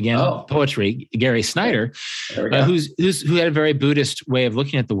poet, poetry, Gary Snyder, who had a very Buddhist way of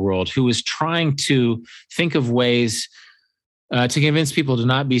looking at the world, who was trying to think of ways to convince people to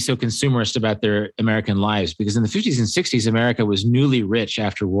not be so consumerist about their American lives. Because in the 50s and 60s, America was newly rich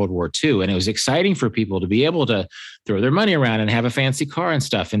after World War II. And it was exciting for people to be able to throw their money around and have a fancy car and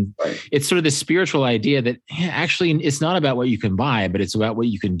stuff. And it's sort of this spiritual idea that actually it's not about what you can buy, but it's about what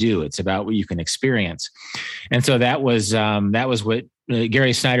you can do. It's about what you can experience. And so that was what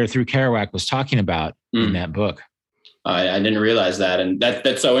Gary Snyder through Kerouac was talking about in that book. I didn't realize that. And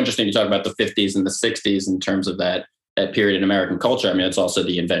that's so interesting to talk about the 50s and the 60s in terms of that period in American culture. I mean, it's also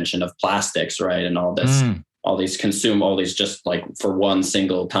the invention of plastics, right? And all this, all these just like for one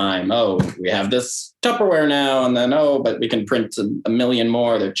single time. Oh, we have this Tupperware now. And then, but we can print a million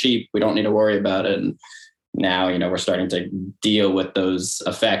more. They're cheap. We don't need to worry about it. And now, we're starting to deal with those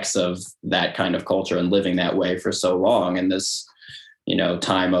effects of that kind of culture and living that way for so long. And this,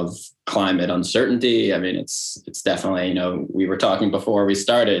 time of climate uncertainty. I mean, it's definitely, we were talking before we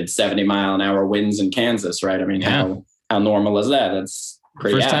started 70-mile-an-hour winds in Kansas, right? I mean, how normal is that? That's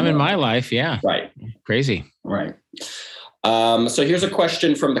crazy. First time in my life. Yeah. Right. Crazy. Right. So here's a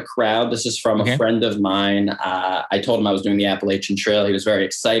question from the crowd. This is from a friend of mine. I told him I was doing the Appalachian Trail. He was very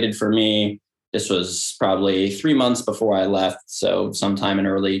excited for me. This was probably 3 months before I left. So sometime in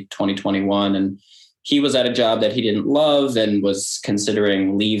early 2021. And he was at a job that he didn't love and was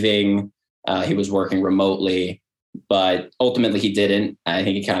considering leaving. He was working remotely. but ultimately he didn't. I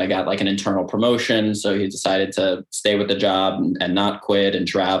think he kind of got like an internal promotion. So he decided to stay with the job and not quit and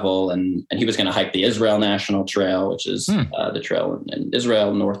travel. And he was going to hike the Israel National Trail, which is the trail in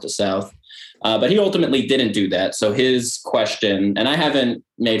Israel, north to south. But he ultimately didn't do that. So his question, and I haven't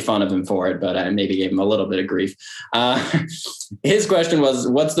made fun of him for it, but I maybe gave him a little bit of grief. His question was,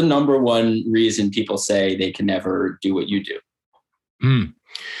 what's the number one reason people say they can never do what you do?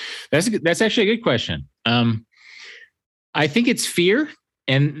 That's actually a good question. I think it's fear,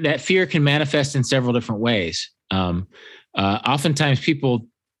 and that fear can manifest in several different ways. Oftentimes people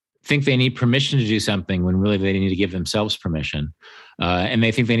think they need permission to do something when really they need to give themselves permission. And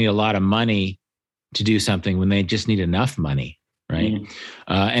they think they need a lot of money to do something when they just need enough money, right?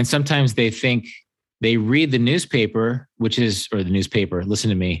 And sometimes they think they read the newspaper, listen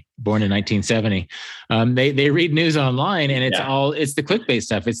to me, born in 1970. They read news online, and it's the clickbait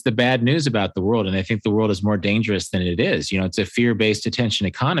stuff. It's the bad news about the world. And they think the world is more dangerous than it is. It's a fear-based attention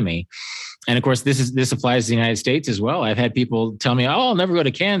economy. And of course, this applies to the United States as well. I've had people tell me, I'll never go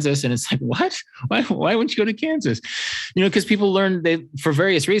to Kansas. And it's like, what? Why wouldn't you go to Kansas? Because people for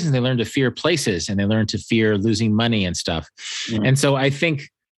various reasons, they learn to fear places, and they learn to fear losing money and stuff. And so I think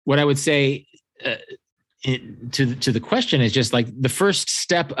what I would say, to the question is just like the first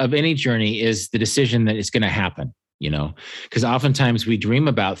step of any journey is the decision that it's going to happen, because oftentimes we dream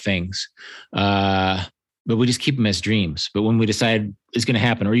about things, but we just keep them as dreams. But when we decide it's going to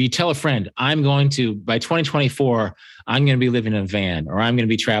happen, or you tell a friend, by 2024, I'm going to be living in a van, or I'm going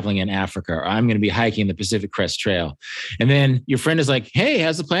to be traveling in Africa, or I'm going to be hiking the Pacific Crest Trail. And then your friend is like, hey,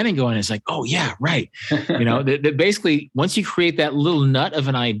 how's the planning going? It's like, oh yeah, right. That basically, once you create that little nut of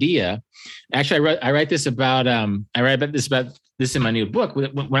an idea, actually, I write about this in my new book.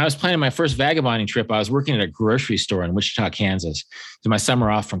 When I was planning my first vagabonding trip, I was working at a grocery store in Wichita, Kansas. It was my summer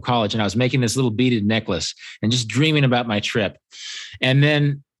off from college, and I was making this little beaded necklace and just dreaming about my trip. And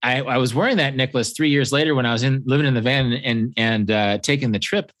then I was wearing that necklace 3 years later when I was living in the van and taking the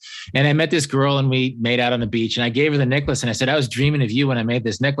trip. And I met this girl, and we made out on the beach, and I gave her the necklace, and I said, I was dreaming of you when I made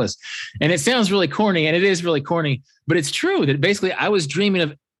this necklace. And it sounds really corny, and it is really corny, but it's true that basically I was dreaming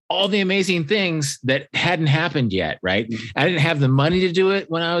of all the amazing things that hadn't happened yet, right? I didn't have the money to do it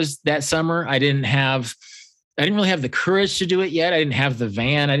when I was that summer. I didn't really have the courage to do it yet. I didn't have the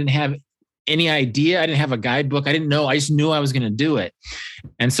van. I didn't have any idea. I didn't have a guidebook. I didn't know. I just knew I was going to do it.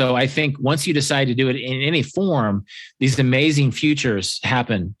 And so I think once you decide to do it in any form, these amazing futures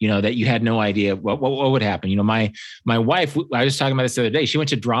happen, that you had no idea what would happen. My wife, I was talking about this the other day. She went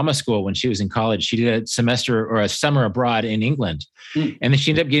to drama school when she was in college. She did a semester or a summer abroad in England. And then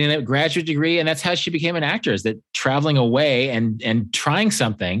she ended up getting a graduate degree. And that's how she became an actor, is that traveling away and trying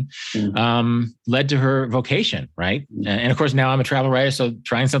something led to her vocation. Right. And of course, now I'm a travel writer. So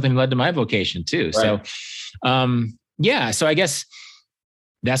trying something led to my vocation too. Right. So, so I guess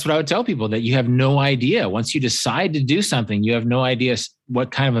that's what I would tell people, that you have no idea. Once you decide to do something, you have no idea what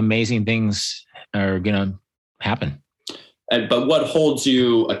kind of amazing things are going to happen. But what holds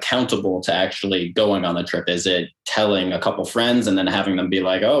you accountable to actually going on the trip? Is it telling a couple friends and then having them be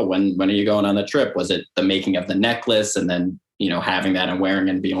like, oh, when are you going on the trip? Was it the making of the necklace and then, having that and wearing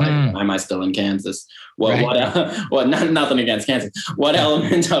it and being like, why am I still in Kansas? Well, nothing against Kansas. What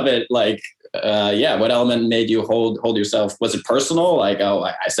element of it, what element made you hold yourself? Was it personal? Like, oh,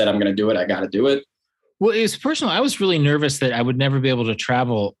 I said I'm going to do it. I got to do it. Well, it was personal. I was really nervous that I would never be able to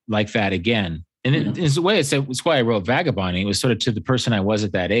travel like that again. And it's a way, it's why I wrote Vagabonding. It was sort of to the person I was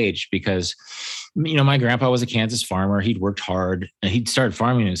at that age, because, my grandpa was a Kansas farmer. He'd worked hard, and he'd started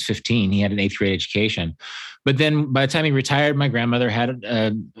farming when he was 15. He had an 8th grade education. But then by the time he retired, my grandmother had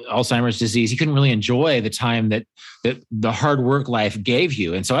Alzheimer's disease. He couldn't really enjoy the time that the hard work life gave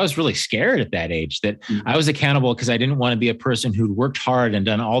you. And so I was really scared at that age that I was accountable, because I didn't want to be a person who'd worked hard and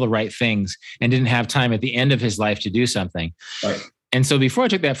done all the right things and didn't have time at the end of his life to do something. Right. And so before I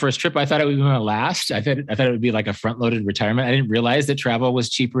took that first trip, I thought it would be my last. I thought it would be like a front-loaded retirement. I didn't realize that travel was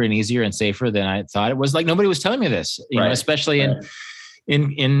cheaper and easier and safer than I thought it was. Like, nobody was telling me this, especially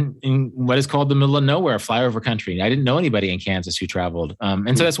in what is called the middle of nowhere, flyover country. I didn't know anybody in Kansas who traveled,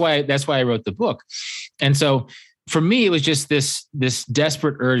 and so that's why I wrote the book. And so for me, it was just this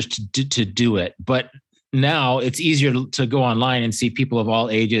desperate urge to do it, but now it's easier to go online and see people of all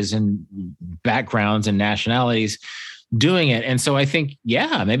ages and backgrounds and nationalities doing it. And so I think,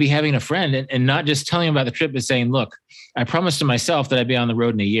 maybe having a friend and not just telling them about the trip, but saying, look, I promised to myself that I'd be on the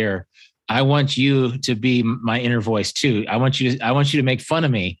road in a year. I want you to be my inner voice too. I want you to make fun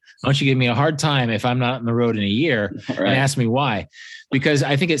of me. I want you to give me a hard time if I'm not on the road in a year and ask me why. Because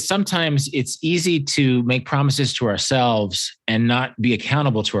I think sometimes it's easy to make promises to ourselves and not be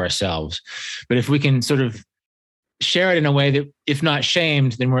accountable to ourselves. But if we can sort of share it in a way that, if not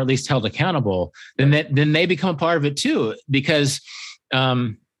shamed, then we're at least held accountable. Then they become a part of it too, because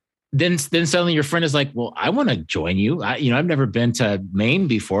then suddenly your friend is like, well, I want to join you. I've never been to Maine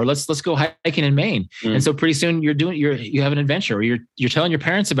before. Let's go hiking in Maine. And so pretty soon you have an adventure, or you're telling your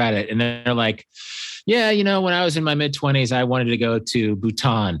parents about it. And they're like, yeah, when I was in my mid-20s, I wanted to go to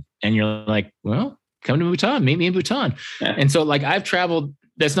Bhutan. And you're like, well, come to Bhutan, meet me in Bhutan. Yeah. And so like I've traveled.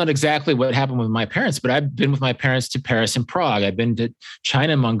 That's not exactly what happened with my parents, but I've been with my parents to Paris and Prague. I've been to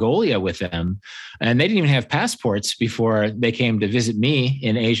China and Mongolia with them, and they didn't even have passports before they came to visit me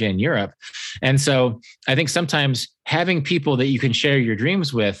in Asia and Europe. And so I think sometimes having people that you can share your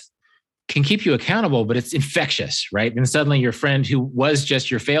dreams with can keep you accountable, but it's infectious, right? And suddenly your friend who was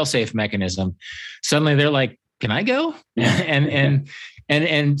just your fail-safe mechanism, suddenly they're like, can I go?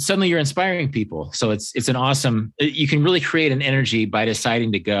 And suddenly you're inspiring people. So it's an awesome, you can really create an energy by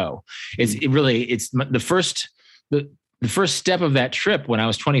deciding to go. It's the first step of that trip when I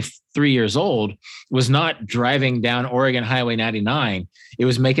was 23 years old was not driving down Oregon Highway 99. It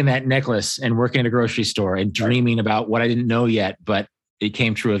was making that necklace and working at a grocery store and dreaming about what I didn't know yet, but it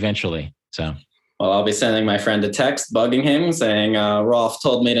came true eventually. So. Well, I'll be sending my friend a text, bugging him, saying, Rolf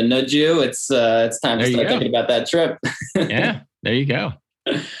told me to nudge you. It's time to start thinking about that trip. Yeah, there you go.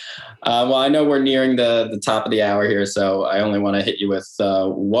 Well, I know we're nearing the top of the hour here, so I only want to hit you with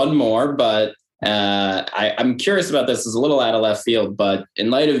one more, but I'm curious about this. It's a little out of left field, but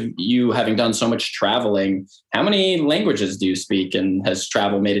in light of you having done so much traveling, how many languages do you speak, and has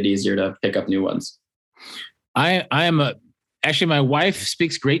travel made it easier to pick up new ones? Actually, my wife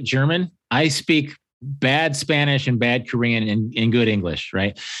speaks great German. I speak bad Spanish and bad Korean and good English,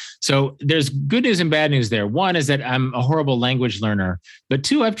 right? So there's good news and bad news there. One is that I'm a horrible language learner, but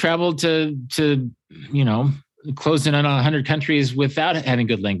two, I've traveled to close in on 100 countries without having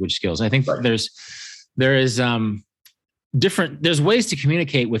good language skills. I think there's ways to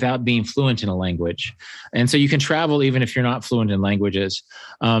communicate without being fluent in a language. And so you can travel even if you're not fluent in languages.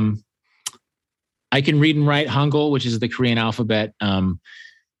 I can read and write Hangul, which is the Korean alphabet.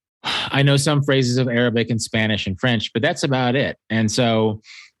 I know some phrases of Arabic and Spanish and French, but that's about it. And so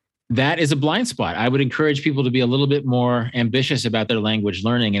that is a blind spot. I would encourage people to be a little bit more ambitious about their language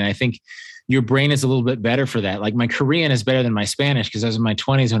learning. And I think your brain is a little bit better for that. Like my Korean is better than my Spanish because I was in my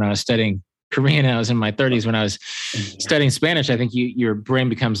 20s when I was studying Korean. I was in my 30s when I was studying Spanish. I think your brain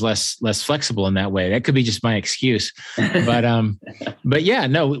becomes less flexible in that way. That could be just my excuse, but yeah,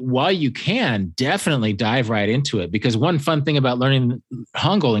 no. While you can, definitely dive right into it, because one fun thing about learning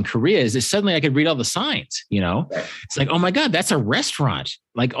Hangul in Korea is that suddenly I could read all the signs. It's like, oh my God, that's a restaurant.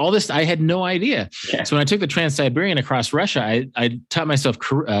 Like all this, I had no idea. Yeah. So when I took the Trans-Siberian across Russia, I taught myself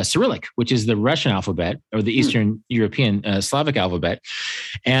Cyrillic, which is the Russian alphabet, or the Eastern European Slavic alphabet.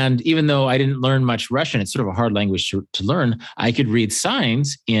 And even though I didn't learn much Russian, it's sort of a hard language to learn, I could read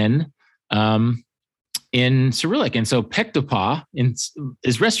signs in Cyrillic. And so Pektopa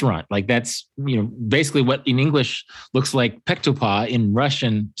is restaurant. Like that's, basically what in English looks like Pektopa in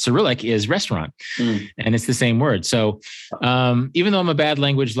Russian Cyrillic is restaurant. And it's the same word. So even though I'm a bad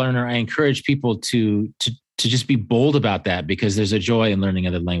language learner, I encourage people to just be bold about that, because there's a joy in learning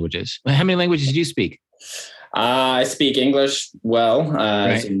other languages. How many languages do you speak? I speak English well,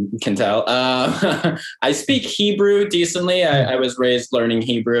 as you can tell. I speak Hebrew decently. I was raised learning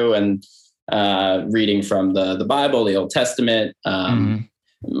Hebrew and reading from the Bible, the Old Testament.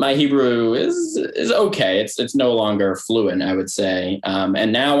 My Hebrew is okay. It's no longer fluent, I would say.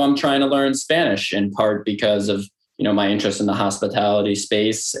 And now I'm trying to learn Spanish, in part because of my interest in the hospitality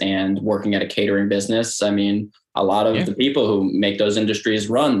space and working at a catering business. I mean, a lot of the people who make those industries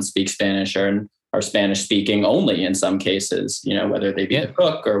run speak Spanish, or are Spanish speaking only in some cases, whether they be the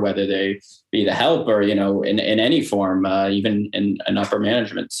cook or whether they be the help, or, in any form, even in upper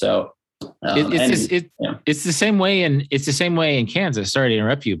management. So it's the same way in Kansas. Sorry to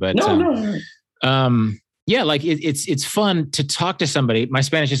interrupt you, but it's fun to talk to somebody. My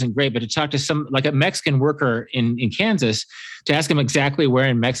Spanish isn't great, but to talk to like a Mexican worker in Kansas, to ask them exactly where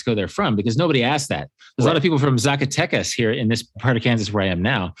in Mexico they're from, because nobody asked that. There's a lot of people from Zacatecas here in this part of Kansas where I am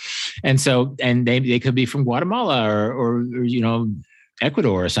now. And so, and they could be from Guatemala or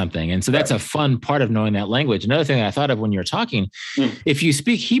Ecuador or something. And so that's a fun part of knowing that language. Another thing that I thought of when you were talking, if you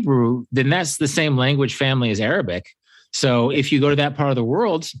speak Hebrew, then that's the same language family as Arabic. So if you go to that part of the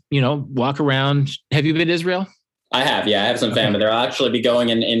world, walk around. Have you been to Israel? I have, yeah. I have some family. They'll actually be going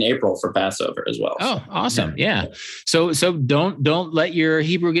in April for Passover as well. Oh, awesome. Yeah. So don't let your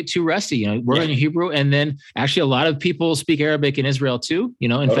Hebrew get too rusty. Work on your Hebrew. And then actually a lot of people speak Arabic in Israel too.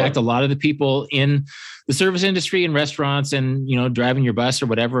 In fact, a lot of the people in the service industry and restaurants and, driving your bus or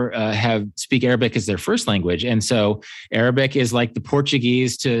whatever, speak Arabic as their first language. And so Arabic is like the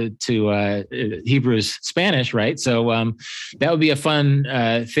Portuguese to Hebrew's Spanish, right? So that would be a fun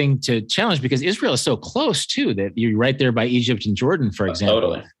thing to challenge, because Israel is so close too, that you're right there by Egypt and Jordan, for example.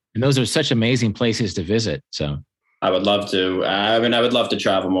 Totally. And those are such amazing places to visit. So I would love to. I would love to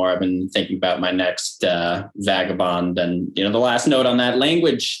travel more. I've been thinking about my next vagabond. And, the last note on that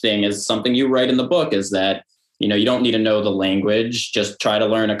language thing is something you write in the book, is that, you don't need to know the language. Just try to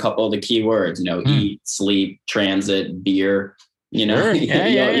learn a couple of the key words, eat, sleep, transit, beer, Sure.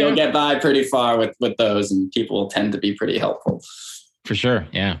 You'll get by pretty far with those, and people tend to be pretty helpful. For sure.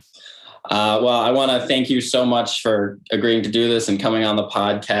 Yeah. Well, I want to thank you so much for agreeing to do this and coming on the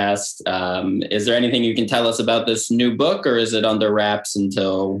podcast. Is there anything you can tell us about this new book, or is it under wraps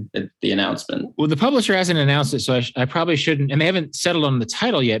until the announcement? Well, the publisher hasn't announced it, so I probably shouldn't, and they haven't settled on the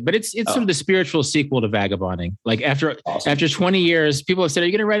title yet, but it's sort of the spiritual sequel to Vagabonding. Like after 20 years, people have said, are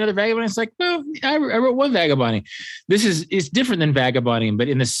you going to write another Vagabonding? It's like, well, I wrote one Vagabonding. It's different than Vagabonding, but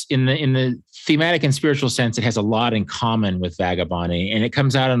in the thematic and spiritual sense, it has a lot in common with Vagabonding, and it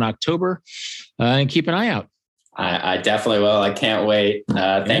comes out in October. And keep an eye out. I definitely will. I can't wait.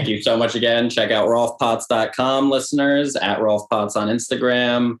 Thank you so much again. Check out rolfpotts.com, listeners, at rolfpotts on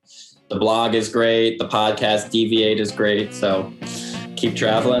Instagram. The blog is great. The podcast Deviate is great. So keep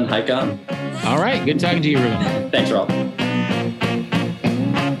traveling, hike on. All right. Good talking to you, Ruben. Thanks, Rolf.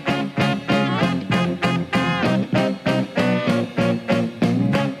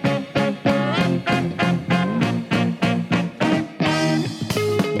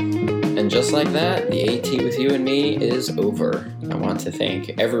 Just like that, the AT with you and me is over. I want to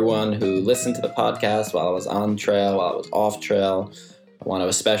thank everyone who listened to the podcast while I was on trail, while I was off trail. I want to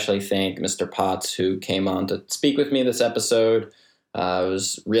especially thank Mr. Potts, who came on to speak with me this episode. It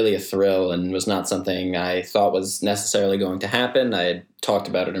was really a thrill and was not something I thought was necessarily going to happen. I had talked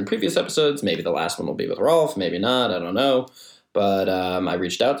about it in previous episodes. Maybe the last one will be with Rolf, maybe not, I don't know. But I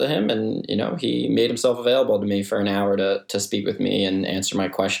reached out to him, and, he made himself available to me for an hour to speak with me and answer my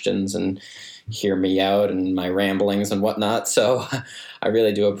questions and hear me out and my ramblings and whatnot. So I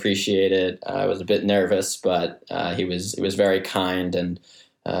really do appreciate it. I was a bit nervous, but he was very kind and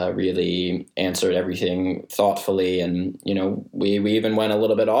really answered everything thoughtfully. And, we even went a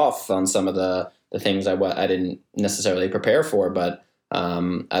little bit off on some of the things I didn't necessarily prepare for, but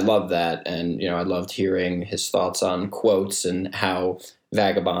I love that. And, I loved hearing his thoughts on quotes and how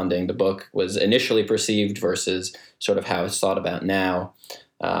Vagabonding, the book, was initially perceived versus sort of how it's thought about now.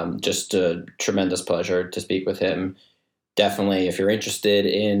 Just a tremendous pleasure to speak with him. Definitely, if you're interested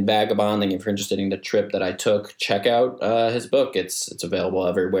in vagabonding, if you're interested in the trip that I took, check out his book. It's available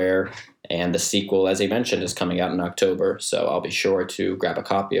everywhere. And the sequel, as he mentioned, is coming out in October. So I'll be sure to grab a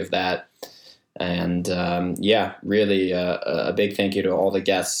copy of that. And really a big thank you to all the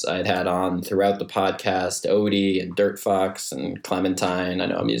guests I'd had on throughout the podcast, Odie and Dirt Fox and Clementine. I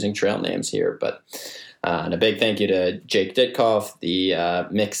know I'm using trail names here, but and a big thank you to Jake Ditkoff, the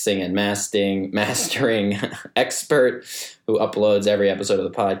mixing and mastering expert who uploads every episode of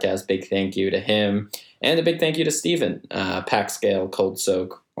the podcast. Big thank you to him. And a big thank you to Steven. Pack Scale Cold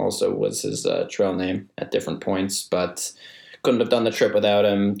Soak also was his trail name at different points, but couldn't have done the trip without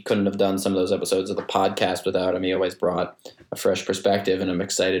him. Couldn't have done some of those episodes of the podcast without him. He always brought a fresh perspective, and I'm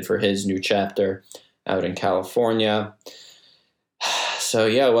excited for his new chapter out in California. So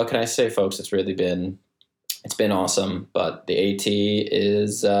yeah, what can I say, folks? It's been awesome. But the AT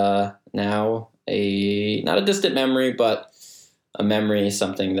is now not a distant memory, but a memory,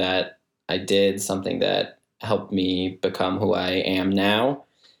 something that I did, something that helped me become who I am now.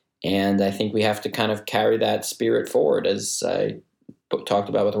 And I think we have to kind of carry that spirit forward, as I talked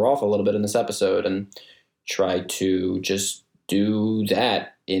about with Rolf a little bit in this episode, and try to just do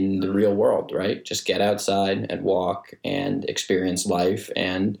that in the real world, right? Just get outside and walk and experience life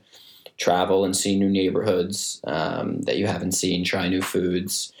and travel and see new neighborhoods that you haven't seen, try new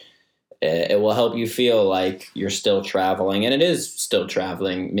foods. It will help you feel like you're still traveling, and it is still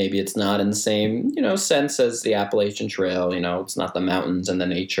traveling. Maybe it's not in the same, sense as the Appalachian Trail. It's not the mountains and the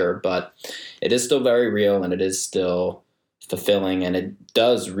nature, but it is still very real, and it is still fulfilling, and it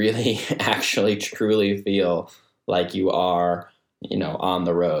does really actually truly feel like you are, on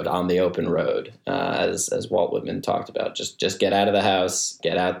the road, on the open road, as Walt Whitman talked about. Just get out of the house,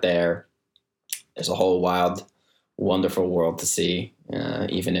 get out there. There's a whole wild, wonderful world to see,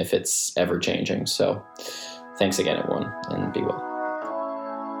 even if it's ever changing. So Thanks again, everyone, and be well.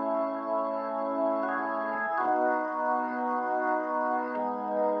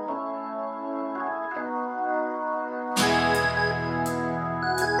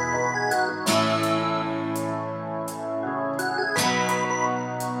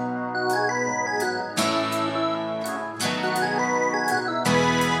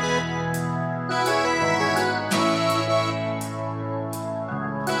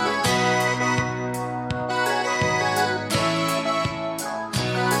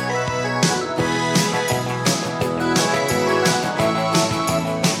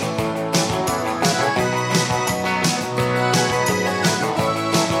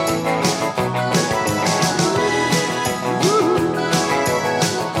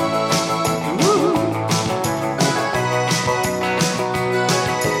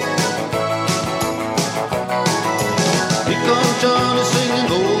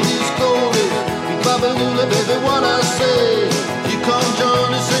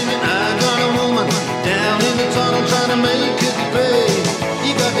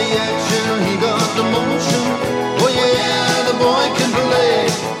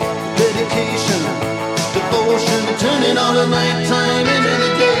 Turning all the nighttime into the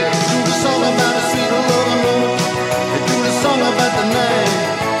day. Do the song about a sweet loving woman. They do the song about the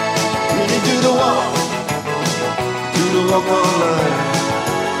night. When you do the walk all night.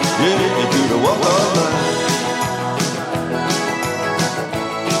 Yeah, you do the walk all night.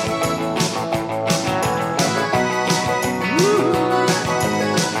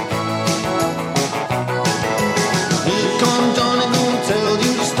 Here comes Johnny, gonna tell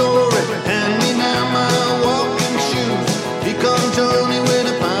you the story. Hand me now my walking shoes. Here comes Johnny with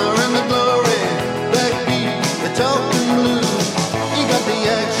the power and the glory. Backbeat, the talking blues. He got the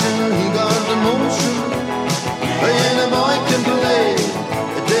action, he got the motion. And the boy can play.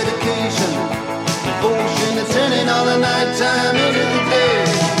 The dedication, devotion, it's turning all the nighttime into the day.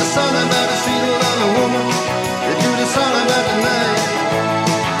 The song about a sweet loving woman. They do the song about the night.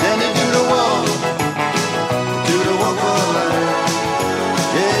 Then they do the walk. Do the walk all night.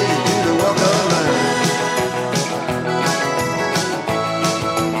 Yeah, you do the walk all night.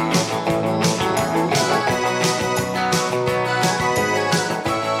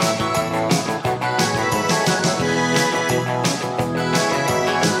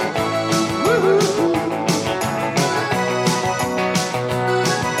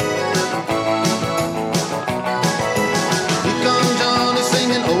 Here comes Johnny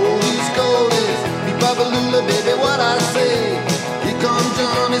singing oldies goldies. Be Babalula, baby, what I say. Here comes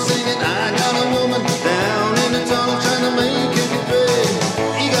Johnny singing, I got a woman down in the tunnel trying to make it pay.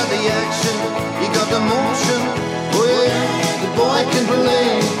 He got the action, he got the motion. Oh yeah, the boy can play.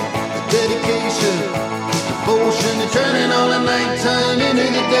 The dedication, devotion, the turning all the nighttime into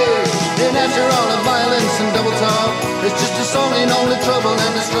the day. Then after all the violence and double talk, it's just a song ain't all the trouble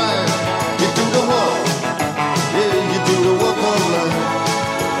and the strife.